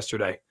used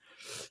yesterday.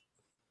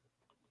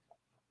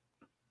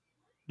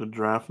 The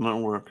Draft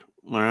Network.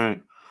 All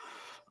right.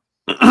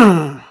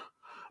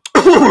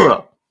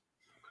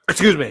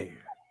 Excuse me.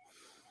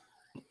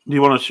 Do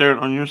you want to share it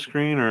on your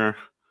screen or?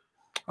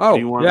 Oh,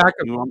 yeah,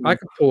 I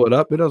can pull it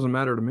up. It doesn't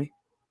matter to me.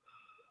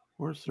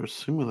 Where's their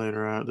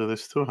simulator at? Do they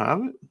still have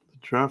it? The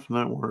Draft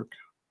Network.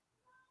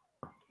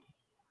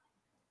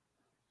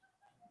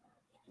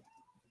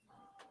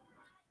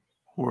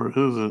 Where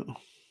is it?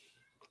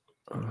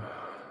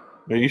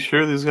 Are you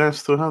sure these guys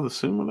still have the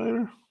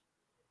simulator?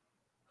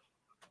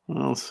 I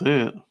don't see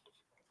it.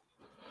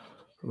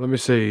 Let me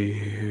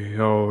see.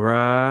 All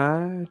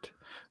right.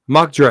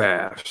 Mock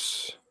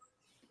drafts.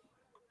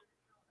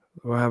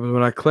 What happens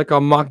when I click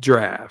on mock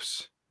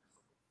drafts?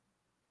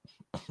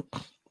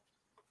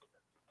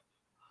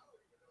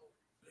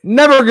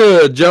 Never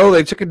good, Joe.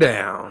 They took it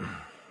down.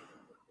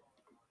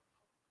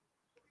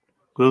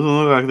 Doesn't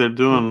look like they're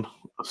doing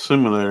a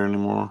simulator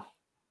anymore.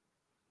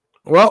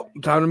 Well,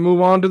 time to move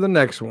on to the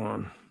next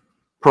one.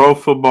 Pro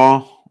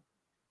Football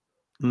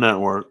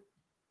Network.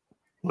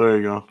 There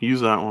you go.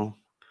 Use that one.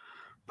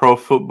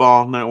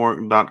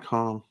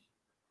 ProFootballNetwork.com.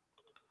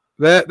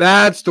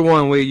 That's the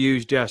one we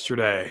used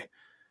yesterday.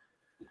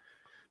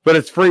 But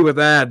it's free with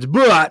ads.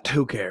 But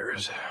who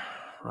cares?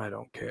 I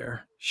don't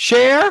care.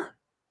 Share.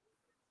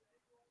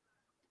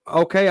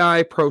 Okay,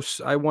 I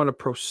want to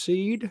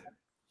proceed.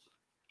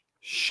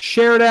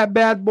 Share that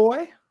bad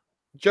boy.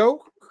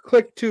 Joe,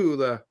 click to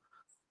the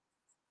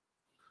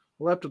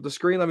left of the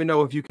screen. Let me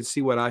know if you can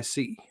see what I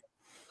see.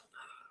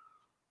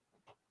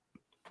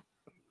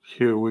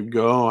 Here we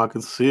go. I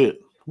can see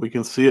it. We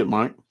can see it,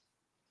 Mike.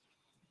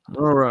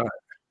 All right.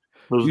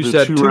 Those You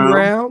said two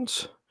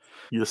rounds?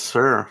 Yes,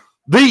 sir.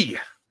 The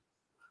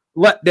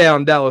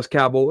letdown Dallas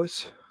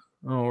Cowboys.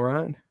 All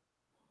right.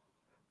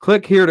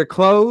 Click here to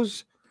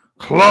close.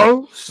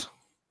 Close.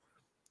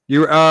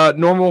 You're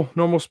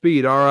normal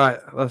speed. All right.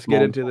 Let's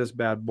get into this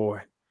bad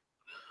boy.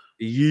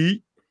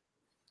 Yeet.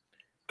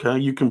 Okay,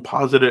 you can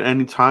pause it at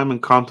any time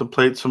and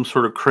contemplate some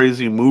sort of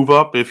crazy move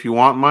up if you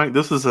want, Mike.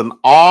 This is an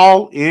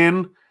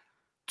all-in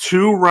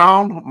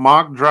 2-round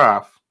mock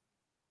draft.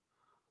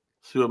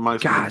 See what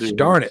Mike's going to do. Gosh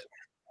darn it.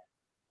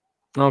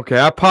 Okay,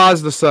 I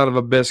paused the son of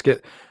a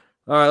biscuit.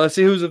 All right, let's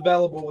see who's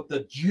available with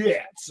the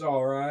Jets.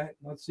 All right,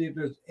 let's see if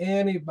there's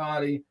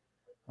anybody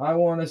I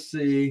want to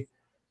see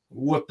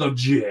with the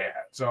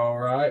Jets. All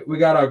right, we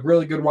got a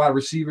really good wide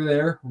receiver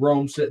there.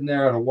 Rome sitting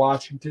there out of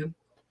Washington.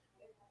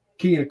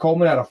 Keenan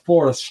Coleman out of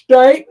Florida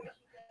State.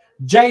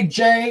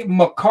 J.J.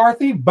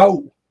 McCarthy.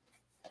 Bo.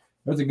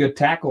 There's a good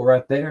tackle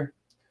right there.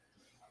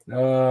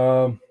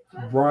 Brian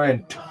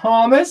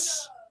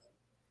Thomas.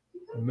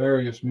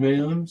 Marius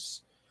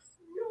Mims.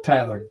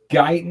 Tyler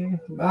Guyton.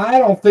 I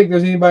don't think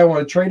there's anybody I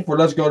want to trade for.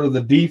 Let's go to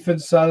the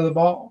defense side of the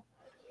ball.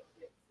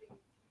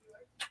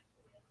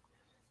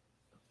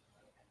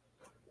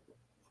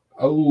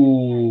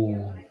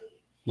 Oh.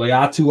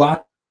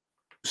 Leatu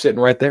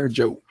sitting right there,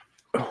 Joe.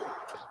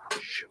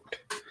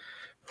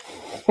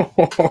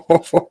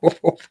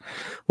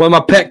 One of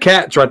my pet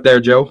cats right there,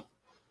 Joe.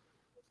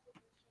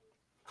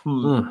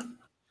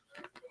 Leatu.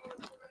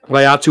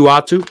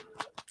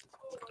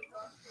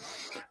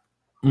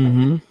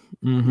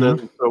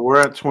 So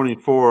we're at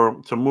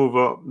 24. To move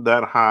up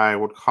that high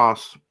would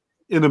cost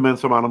an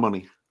immense amount of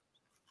money.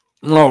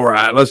 All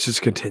right, let's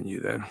just continue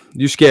then.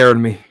 You scared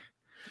me.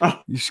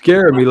 You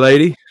scared me,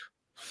 lady.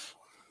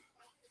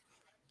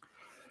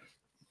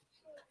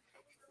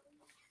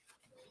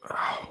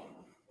 Oh.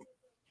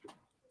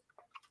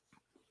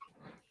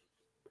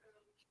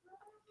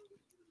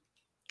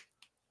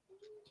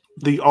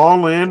 The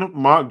all-in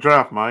mock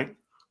draft, Mike.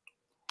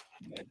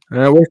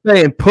 We're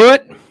saying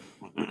put,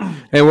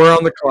 and we're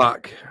on the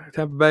clock.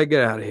 Tampa Bay,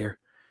 get out of here.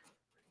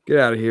 Get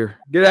out of here.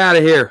 Get out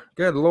of here.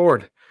 Good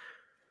Lord.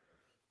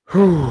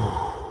 Here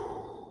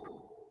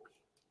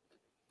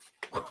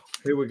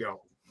we go.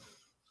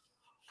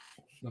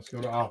 Let's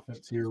go to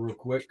offense here real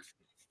quick.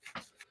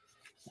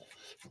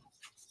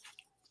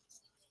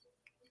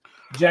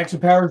 Jackson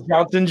Powers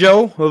Johnson,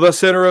 Joe, the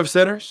center of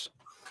centers.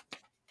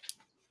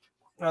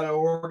 Out of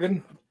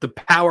Oregon. The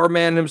power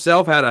man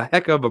himself had a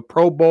heck of a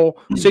Pro Bowl,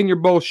 Senior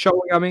Bowl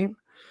showing, I mean.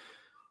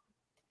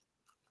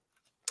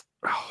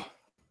 Oh,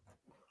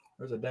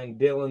 there's a dang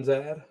Dylan's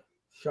ad.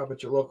 Shop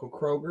at your local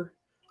Kroger.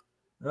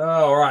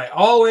 All right.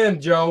 All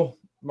in, Joe.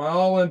 My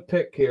all-in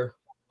pick here.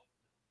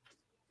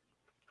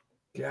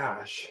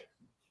 Gosh.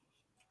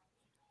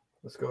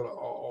 Let's go to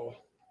all.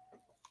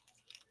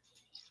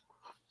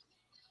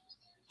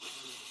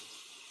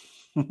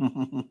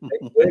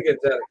 Wiggins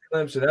out of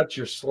Clemson. That's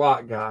your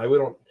slot guy. We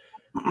won't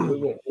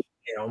need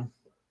him.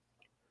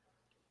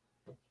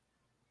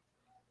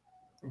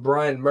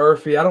 Brian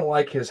Murphy. I don't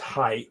like his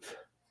height.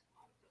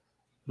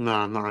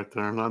 No, not right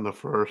there. Not in the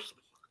first.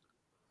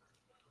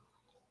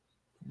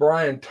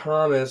 Brian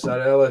Thomas at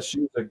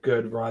LSU is a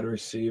good wide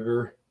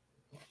receiver,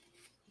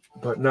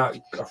 but not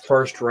a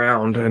first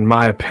round, in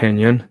my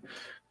opinion.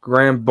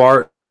 Graham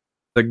Bart,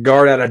 the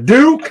guard out of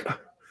Duke.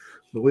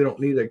 But we don't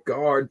need a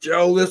guard.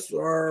 Joe, this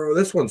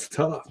one's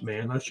tough,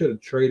 man. I should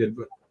have traded,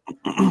 but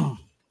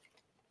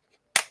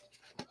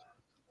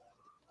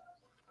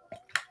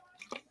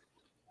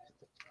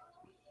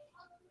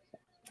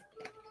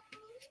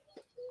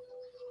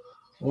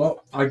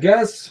Well, I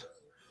guess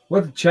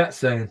what the chat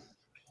saying.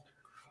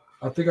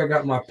 I think I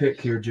got my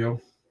pick here, Joe.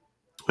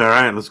 All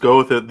right, let's go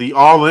with it. The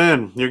all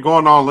in. You're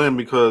going all in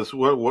because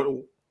what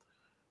you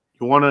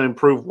want to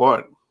improve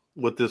what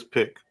with this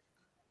pick?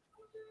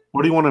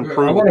 What do you want to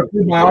improve? I want to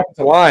improve my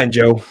offensive line,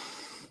 Joe.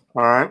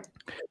 All right.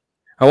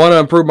 I want to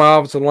improve my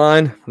offensive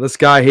line. This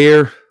guy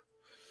here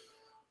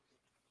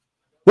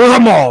was a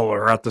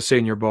mauler at the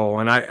Senior Bowl,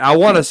 and I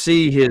want to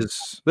see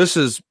his. This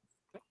is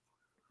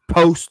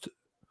post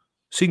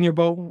Senior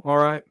Bowl. All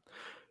right,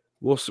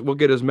 we'll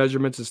get his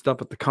measurements and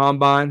stuff at the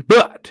combine,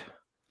 but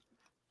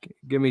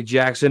give me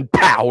Jackson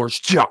Powers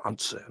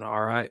Johnson.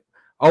 All right,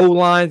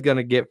 O-line's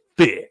gonna get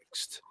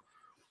fixed.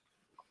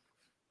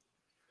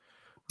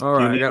 All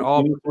right, I got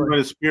all. You're going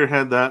to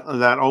spearhead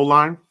that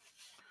O-line.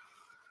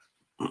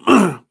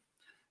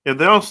 If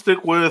they don't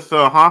stick with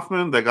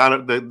Hoffman, they got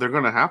it. They're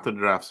going to have to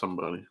draft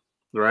somebody,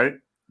 right?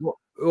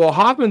 Well,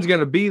 Hoffman's going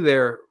to be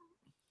there,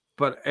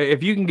 but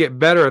if you can get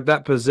better at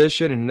that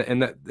position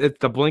and that it's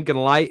the blinking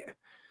light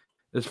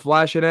is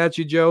flashing at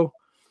you, Joe,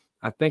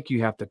 I think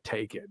you have to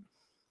take it.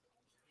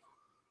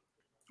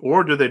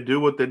 Or do they do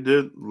what they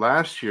did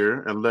last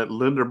year and let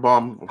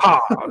Linderbaum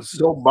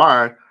go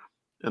by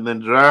and then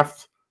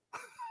draft?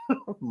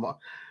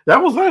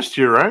 That was last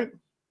year, right?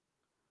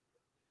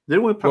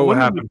 When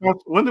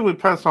did we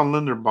pass on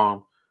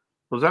Linderbaum?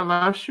 Was that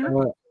last year?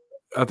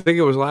 I think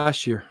it was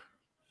last year.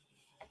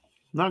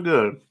 Not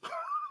good.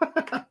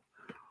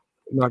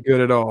 Not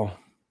good at all.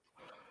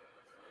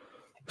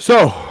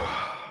 So,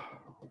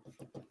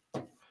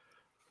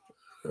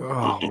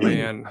 oh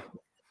man.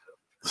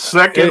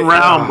 Second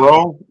round,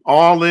 bro.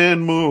 All in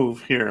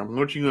move here.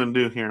 What you gonna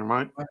do here,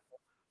 Mike? I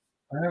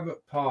have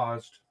it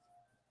paused.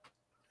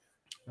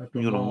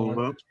 You gonna move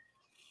up?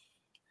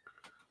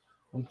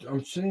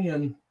 I'm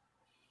seeing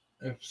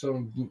if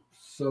some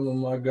of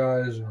my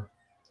guys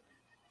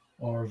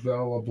are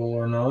available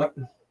or not.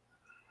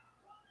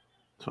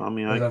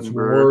 Tommy that's Eichenberg.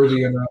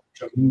 Worthy enough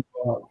to move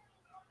up.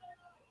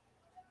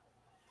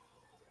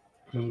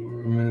 I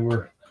mean,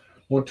 we're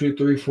 1, 2,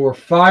 3, 4,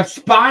 5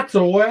 spots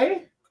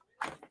away.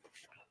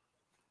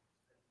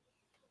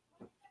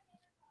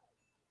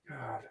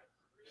 God.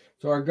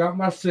 So I got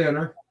my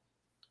center.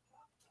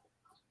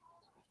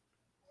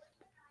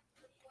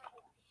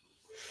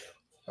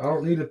 I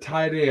don't need a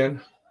tight end.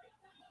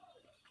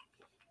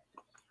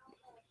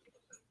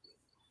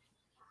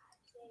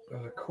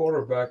 There's a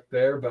quarterback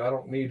there, but I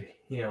don't need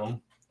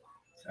him.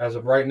 As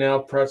of right now,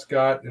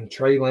 Prescott and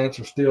Trey Lance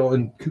are still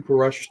in. Cooper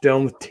Rush are still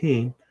on the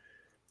team.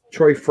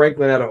 Troy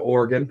Franklin out of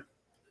Oregon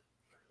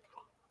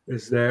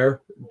is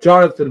there.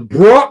 Jonathan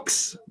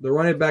Brooks, the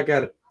running back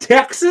out of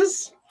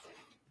Texas.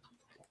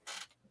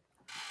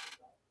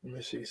 Let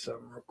me see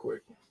something real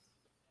quick.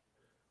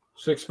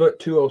 6 foot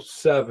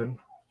 207.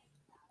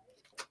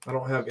 I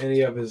don't have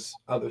any of his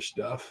other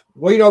stuff.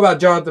 What do you know about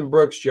Jonathan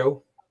Brooks,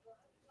 Joe?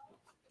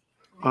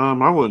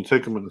 I wouldn't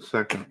take him in a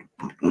second.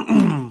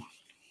 I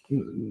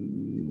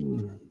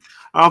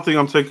don't think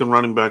I'm taking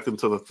running back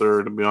until the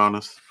third, to be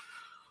honest.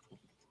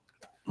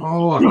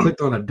 Oh, I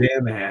clicked on a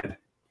damn ad.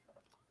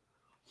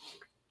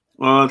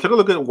 Take a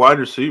look at wide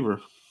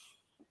receiver.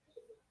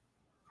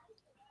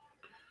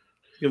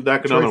 Give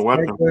Dak another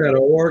weapon. Out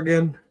of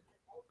Oregon.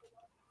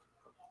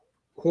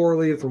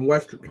 Corley from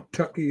Western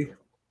Kentucky.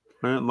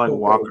 I didn't like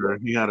Walker.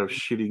 He had a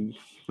shitty.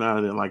 I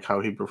didn't like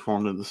how he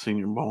performed in the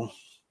Senior Bowl.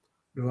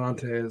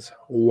 Devontae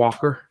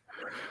Walker.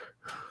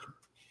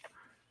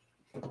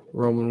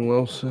 Roman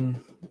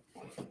Wilson.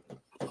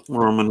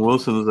 Roman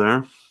Wilson's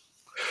there.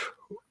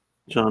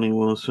 Johnny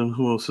Wilson.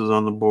 Who else is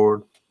on the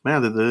board?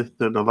 Man,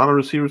 did a lot of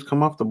receivers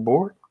come off the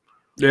board?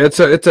 Yeah, it's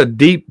a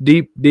deep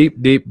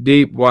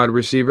wide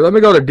receiver. Let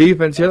me go to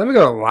defense here. Let me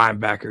go to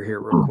linebacker here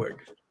real quick.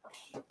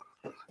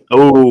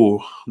 Oh,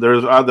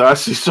 I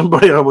see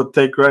somebody I would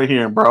take right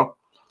here, bro.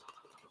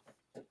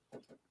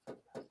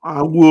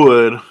 I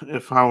would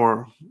if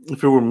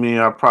it were me.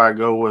 I'd probably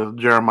go with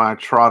Jeremiah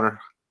Trotter.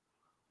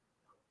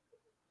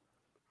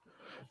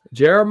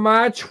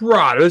 Jeremiah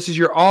Trotter. This is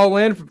your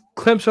all-in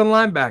Clemson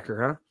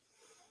linebacker, huh?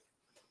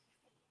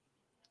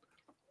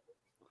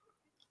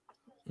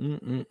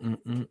 Let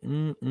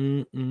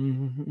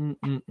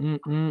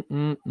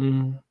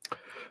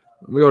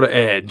me go to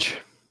edge.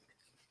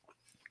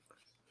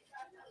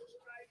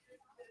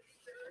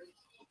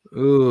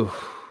 Ooh.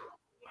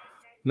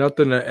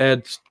 Nothing to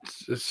edge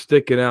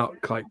sticking out.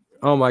 Like,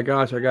 oh my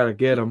gosh, I got to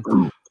get him.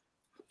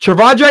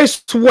 Travandre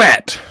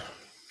Sweat.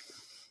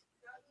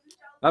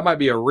 That might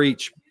be a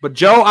reach. But,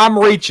 Joe, I'm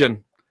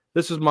reaching.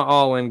 This is my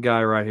all-in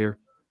guy right here.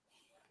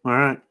 All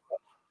right.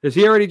 Is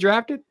he already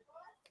drafted?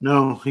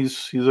 No,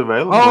 he's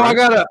available. Oh,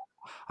 right?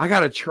 I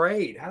gotta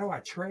trade. How do I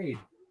trade?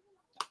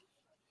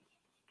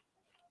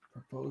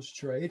 Proposed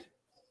trade.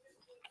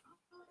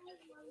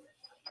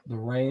 The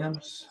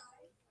Rams.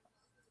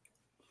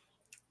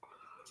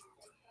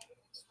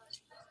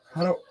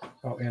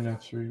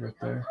 NFC right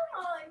there.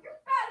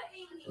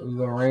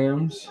 The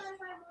Rams.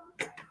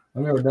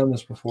 I've never done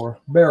this before.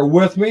 Bear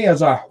with me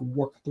as I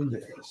work through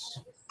this.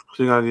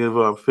 So you gotta give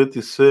up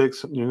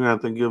 56. You're gonna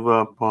have to give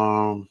up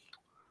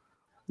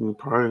You're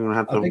probably gonna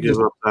have I to think give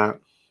up that.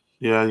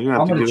 Yeah, you're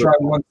gonna I'm have going to to give try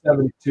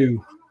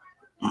 172.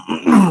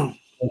 up.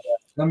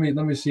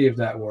 Let me see if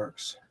that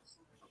works.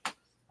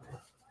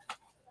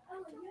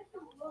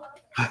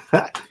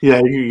 Yeah,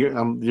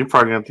 you're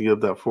probably gonna have to give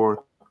that fourth.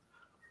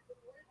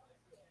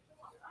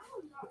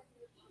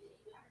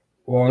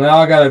 Well, now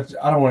I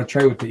don't want to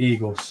trade with the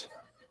Eagles.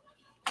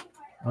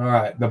 All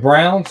right, the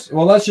Browns.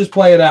 Well, let's just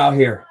play it out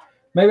here.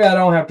 Maybe I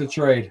don't have to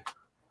trade.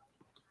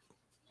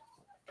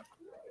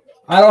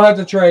 I don't have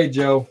to trade,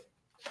 Joe.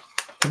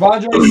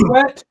 Devondre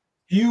Sweat,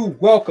 you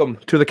welcome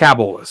to the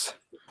Cowboys.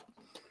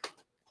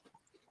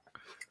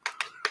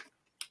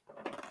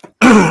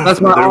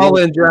 That's my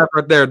all-in draft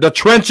right there. The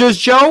trenches,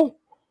 Joe.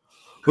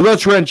 The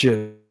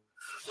trenches.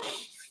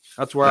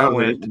 That's where I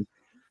went.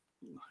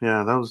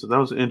 Yeah, that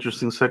was an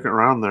interesting second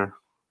round there.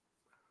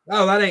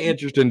 Oh, that ain't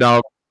interesting,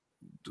 dog.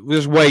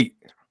 Just wait.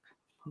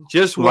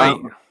 Just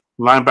wait.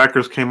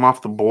 Linebackers came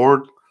off the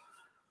board.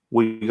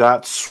 We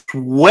got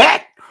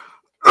Sweat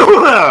in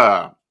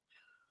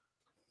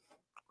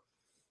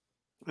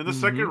the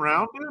second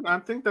round, dude. I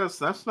think that's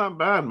not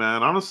bad,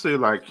 man. Honestly,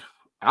 like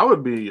I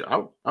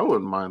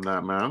wouldn't mind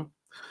that, man.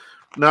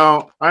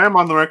 Now, I am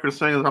on the record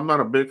saying I'm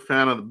not a big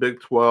fan of the Big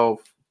 12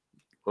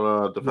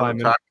 defensive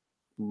tackle,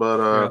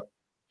 but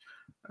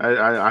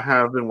I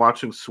have been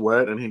watching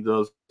Sweat, and he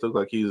does look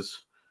like he's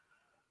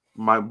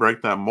might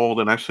break that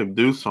mold and actually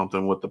do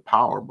something with the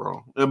power,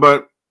 bro.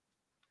 But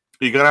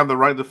you gotta have the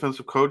right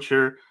defensive coach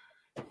here,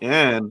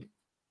 and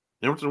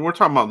we're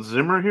talking about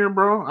Zimmer here,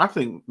 bro. I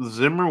think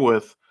Zimmer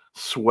with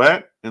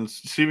Sweat and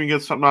see if we can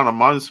get something out of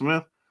Monty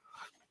Smith.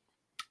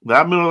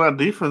 That middle of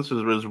that defense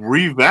is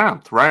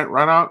revamped right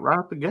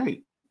out the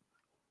gate.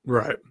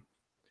 Right.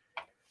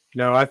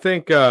 No, I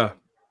think. I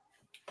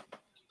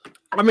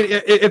mean,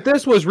 if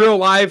this was real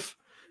life,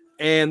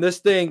 and this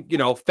thing,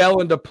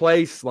 fell into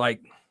place, like,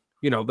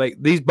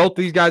 both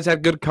these guys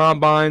had good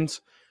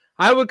combines,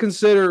 I would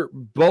consider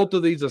both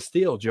of these a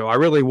steal, Joe. I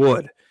really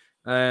would.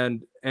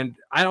 And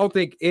I don't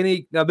think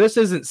now this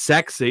isn't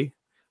sexy.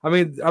 I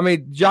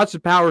mean,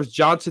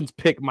 Johnson's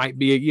pick might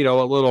be,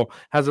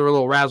 has a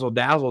little razzle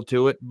dazzle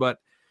to it, but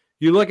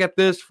you look at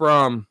this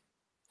from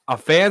a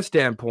fan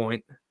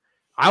standpoint,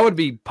 I would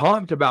be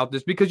pumped about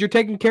this because you're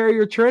taking care of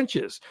your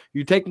trenches.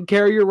 You're taking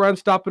care of your run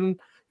stopping.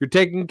 You're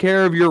taking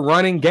care of your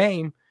running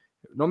game.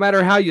 No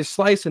matter how you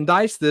slice and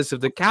dice this,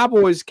 if the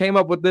Cowboys came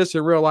up with this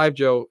in real life,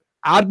 Joe,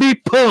 I'd be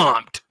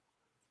pumped.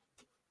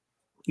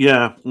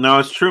 Yeah, no,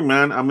 it's true,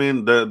 man. I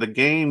mean, the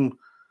game,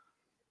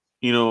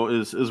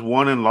 is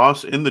won and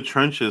lost in the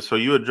trenches. So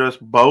you address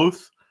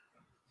both.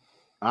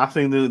 I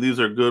think these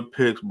are good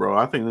picks, bro.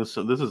 I think this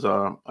is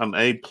an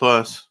A+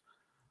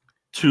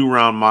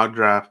 2-round mock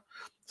draft.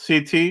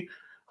 CT,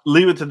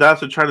 leave it to that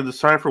to try to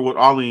decipher what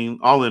all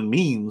in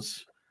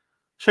means.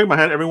 Shake my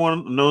head.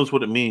 Everyone knows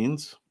what it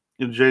means.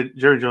 And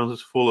Jerry Jones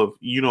is full of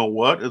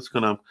what. It's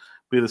gonna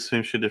be the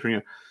same shit,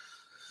 different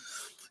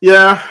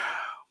year.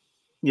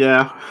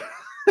 Yeah.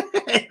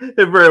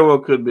 It very well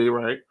could be,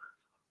 right?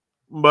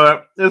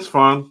 But it's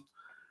fun.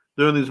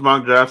 Doing these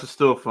mock drafts is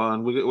still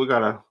fun. We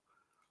gotta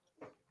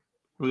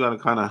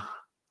kind of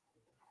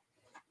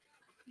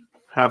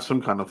have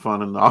some kind of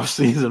fun in the off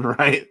season,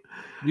 right?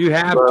 You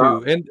have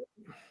to, and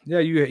yeah,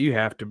 you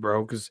have to,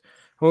 bro. Because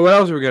what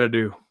else are we gonna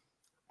do?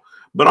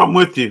 But I'm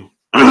with you.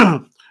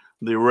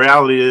 The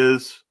reality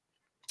is,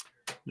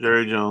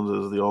 Jerry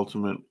Jones is the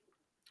ultimate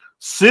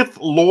Sith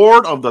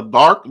Lord of the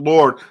Dark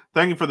Lord.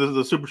 Thank you for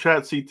the super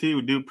chat, CT.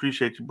 We do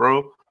appreciate you,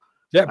 bro.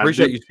 Yeah,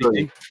 appreciate you,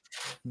 CT.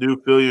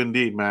 Do feel you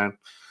indeed, man.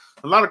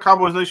 A lot of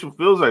Cowboys Nation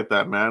feels like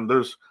that, man.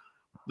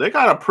 They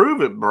gotta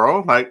prove it,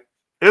 bro. Like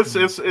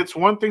it's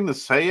one thing to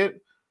say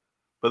it,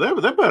 but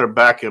they better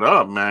back it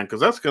up, man, because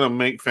that's gonna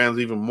make fans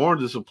even more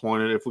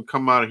disappointed if we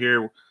come out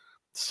here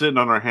sitting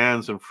on our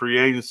hands in free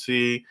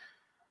agency,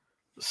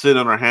 sitting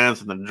on our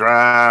hands in the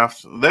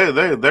draft. They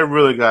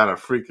really gotta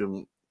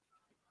freaking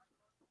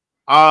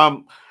I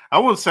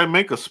wouldn't say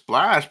make a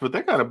splash, but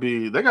they gotta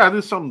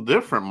do something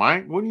different,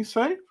 Mike. What do you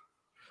say?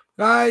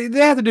 They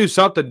have to do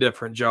something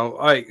different, Joe.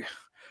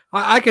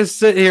 I can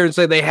sit here and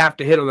say they have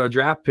to hit on their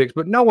draft picks,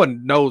 but no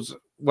one knows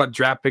what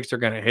draft picks they're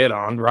going to hit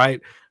on, right?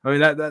 I mean,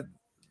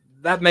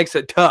 that makes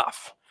it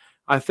tough.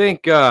 I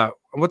think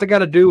what they got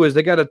to do is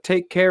they got to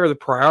take care of the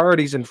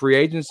priorities in free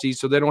agency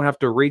so they don't have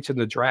to reach in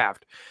the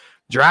draft.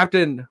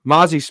 Drafting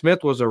Mozzie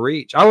Smith was a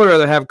reach. I would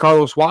rather have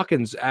Carlos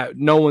Watkins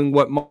knowing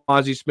what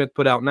Mozzie Smith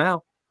put out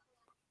now.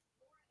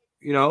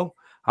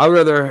 I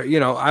would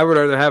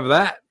rather have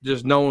that,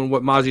 just knowing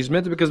what Mozzie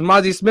Smith, because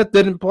Mozzie Smith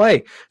didn't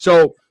play.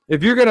 So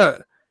if you're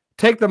gonna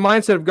take the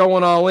mindset of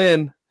going all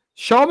in,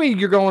 show me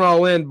you're going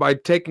all in by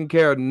taking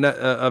care of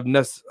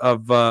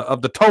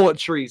the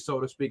toiletry, so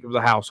to speak, of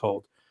the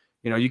household.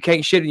 You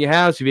can't shit in your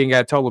house if you ain't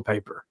got toilet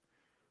paper.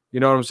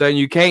 You know what I'm saying?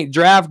 You can't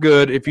draft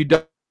good if you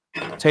don't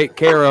take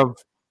care of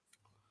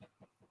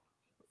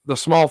the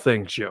small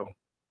things, Joe.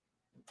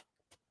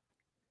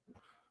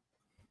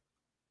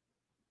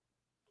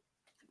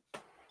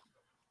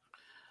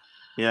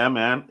 Yeah,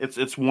 man.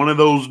 It's one of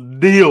those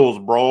deals,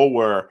 bro,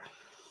 where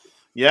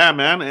Yeah,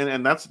 man,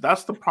 and that's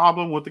the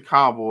problem with the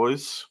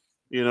Cowboys.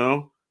 You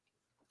know,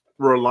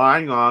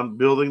 relying on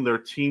building their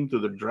team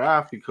through the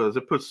draft because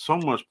it puts so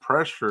much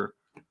pressure.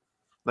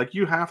 Like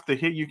you have to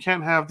hit. You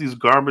can't have these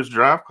garbage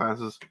draft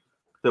classes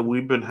that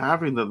we've been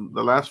having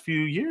the last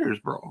few years,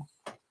 bro.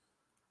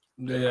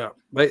 Yeah,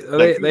 Like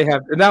they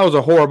have, and that was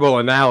a horrible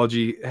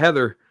analogy.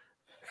 Heather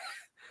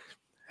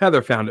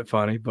found it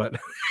funny, but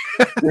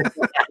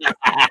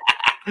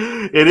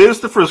it is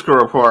the Frisco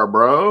report,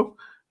 bro.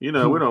 You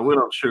know, we Hmm.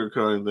 don't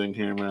sugarcoat anything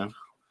here, man.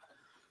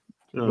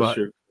 We don't but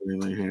sugarcoat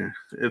anything here.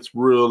 It's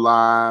real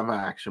live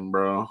action,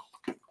 bro.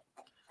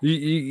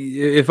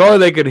 if only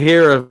they could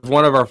hear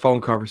one of our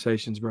phone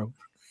conversations, bro.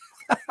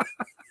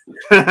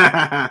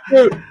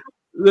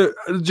 Dude,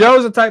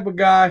 Joe's the type of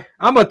guy.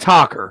 I'm a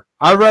talker.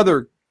 I'd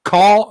rather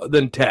call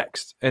than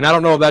text, and I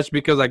don't know if that's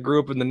because I grew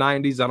up in the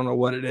 '90s. I don't know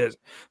what it is,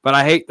 but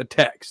I hate the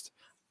text.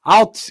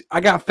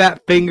 I got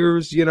fat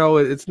fingers. You know,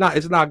 it's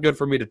not good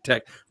for me to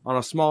text on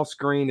a small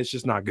screen. It's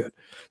just not good.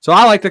 So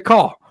I like to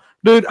call,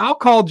 dude. I'll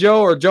call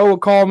Joe, or Joe will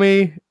call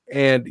me,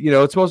 and you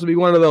know it's supposed to be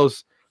one of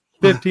those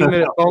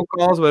 15-minute phone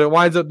calls, but it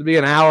winds up to be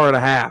an hour and a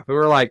half. And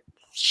we're like,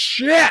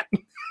 shit.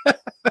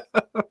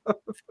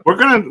 we're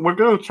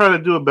gonna try to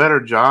do a better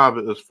job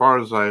as far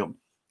as like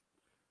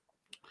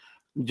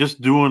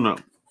just doing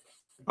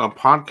a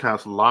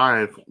podcast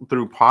live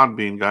through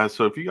Podbean, guys.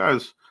 So if you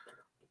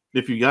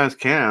guys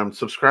can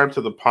subscribe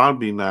to the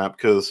Podbean app,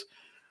 because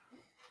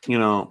you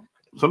know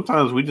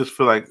sometimes we just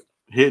feel like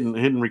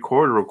hitting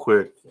record real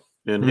quick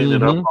and hitting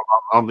it up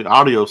on the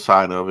audio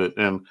side of it,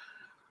 and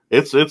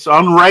it's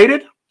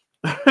unrated.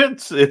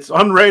 it's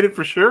unrated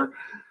for sure,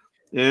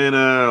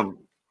 and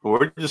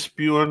we're just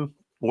spewing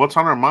what's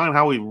on our mind,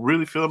 how we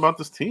really feel about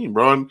this team,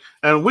 bro,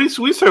 and we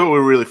say what we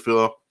really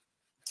feel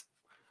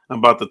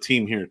about the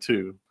team here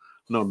too,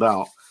 no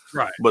doubt.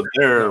 Right. But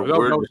there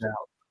No doubt.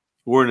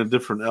 we're in a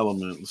different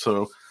element.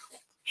 So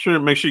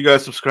make sure you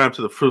guys subscribe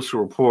to the Frisco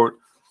Report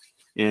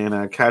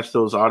and catch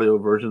those audio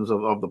versions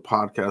of the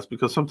podcast,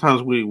 because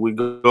sometimes we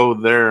go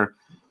there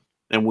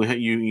and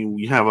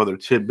you have other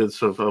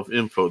tidbits of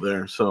info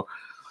there. So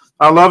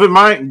I love it,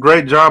 Mike.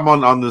 Great job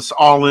on this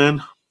all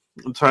in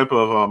type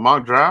of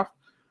mock draft.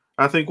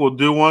 I think we'll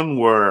do one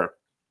where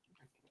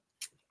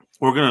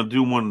we're gonna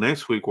do one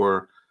next week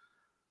where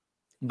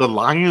the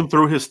lion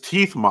through his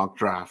teeth mock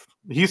draft.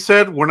 He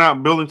said we're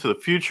not building to the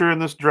future in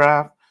this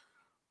draft.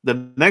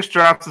 The next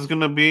draft is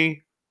going to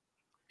be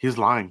he's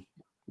lying.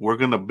 We're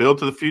going to build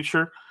to the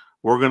future.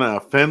 We're going to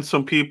offend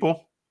some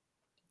people,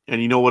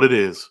 and you know what it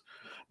is.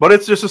 But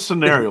it's just a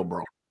scenario,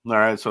 bro. All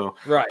right, so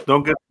Right.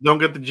 don't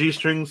get the G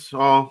strings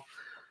all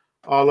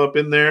up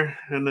in there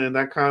and then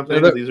that kind of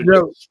thing. These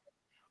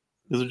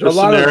are just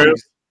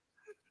scenarios.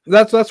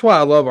 That's why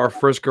I love our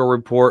Frisco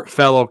Report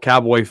fellow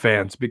Cowboy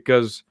fans,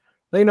 because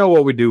they know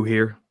what we do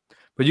here.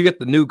 But you get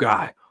the new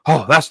guy.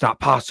 Oh, that's not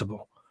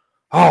possible.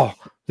 Oh,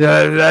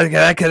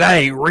 that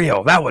ain't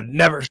real. That would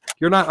never.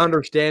 You're not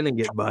understanding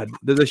it, bud.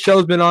 The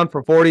show's been on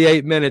for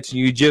 48 minutes and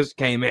you just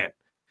came in.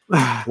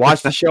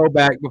 Watch the show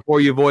back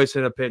before you voice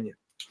an opinion.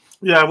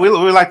 Yeah, we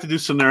like to do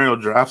scenario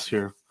drafts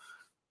here.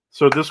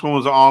 So this one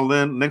was all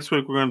in. Next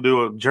week we're going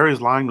to do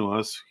Jerry's lying to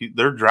us.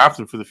 They're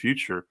drafting for the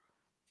future.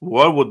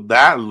 What would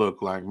that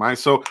look like, Mike?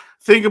 So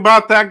think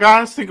about that,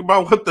 guys. Think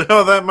about what the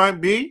hell that might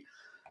be.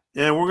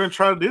 And we're going to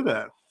try to do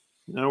that.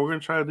 You know, we're going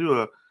to try to do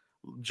a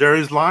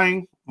Jerry's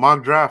lying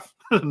mock draft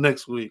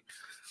next week.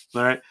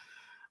 All right.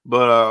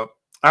 But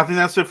I think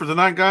that's it for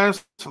tonight,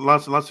 guys.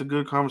 Lots of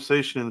good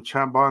conversation in the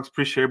chat box.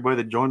 Appreciate everybody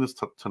that joined us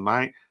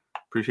tonight.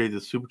 Appreciate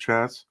the super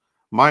chats.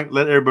 Mike,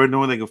 let everybody know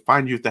where they can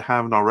find you if they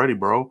haven't already,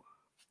 bro.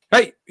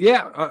 Hey,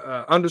 yeah,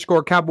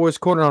 _ Cowboys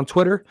Corner on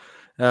Twitter.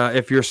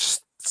 If you're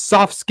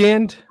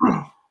soft-skinned,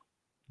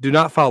 do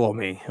not follow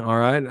me, all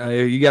right?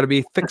 You got to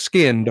be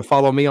thick-skinned to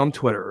follow me on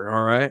Twitter,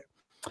 all right?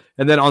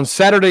 And then on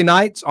Saturday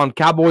nights on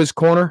Cowboys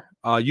Corner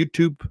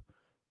YouTube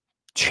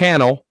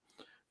channel,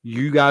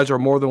 you guys are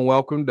more than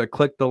welcome to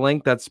click the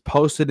link that's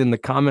posted in the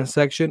comment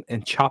section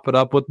and chop it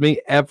up with me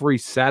every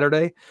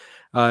Saturday.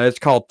 It's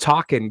called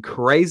Talking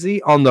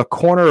Crazy, on the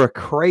corner of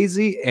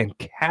Crazy and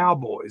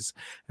Cowboys.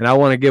 And I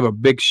want to give a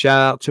big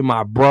shout out to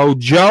my bro,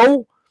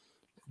 Joe.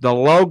 The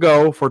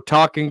logo for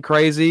Talking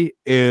Crazy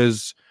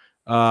is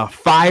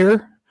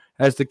fire,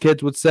 as the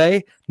kids would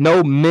say.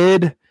 No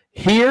mid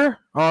here,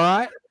 all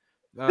right?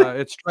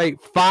 It's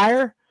straight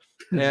fire.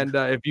 And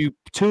if you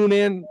tune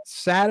in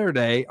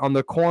Saturday on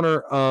the corner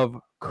of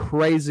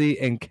Crazy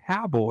and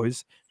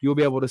Cowboys, you'll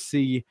be able to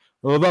see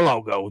the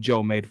logo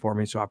Joe made for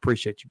me. So I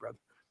appreciate you, brother.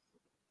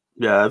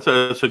 Yeah,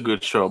 it's a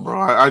good show,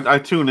 bro. I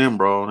tune in,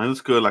 bro, and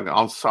it's good. Like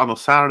on a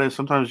Saturday,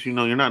 sometimes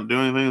you're not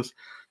doing things.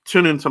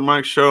 Tune into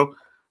Mike's show.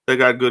 They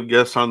got good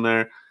guests on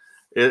there.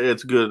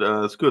 It's good.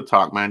 It's good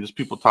talk, man. Just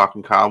people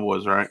talking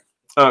Cowboys, right?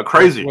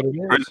 Crazy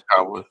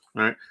Cowboys,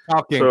 right?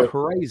 Talking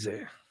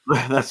crazy.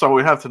 That's all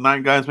we have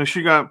tonight, guys. Make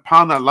sure you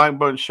pound that like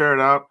button, share it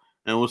out,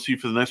 and we'll see you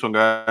for the next one,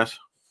 guys.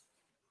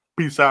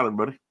 Peace out,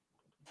 everybody.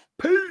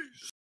 Peace.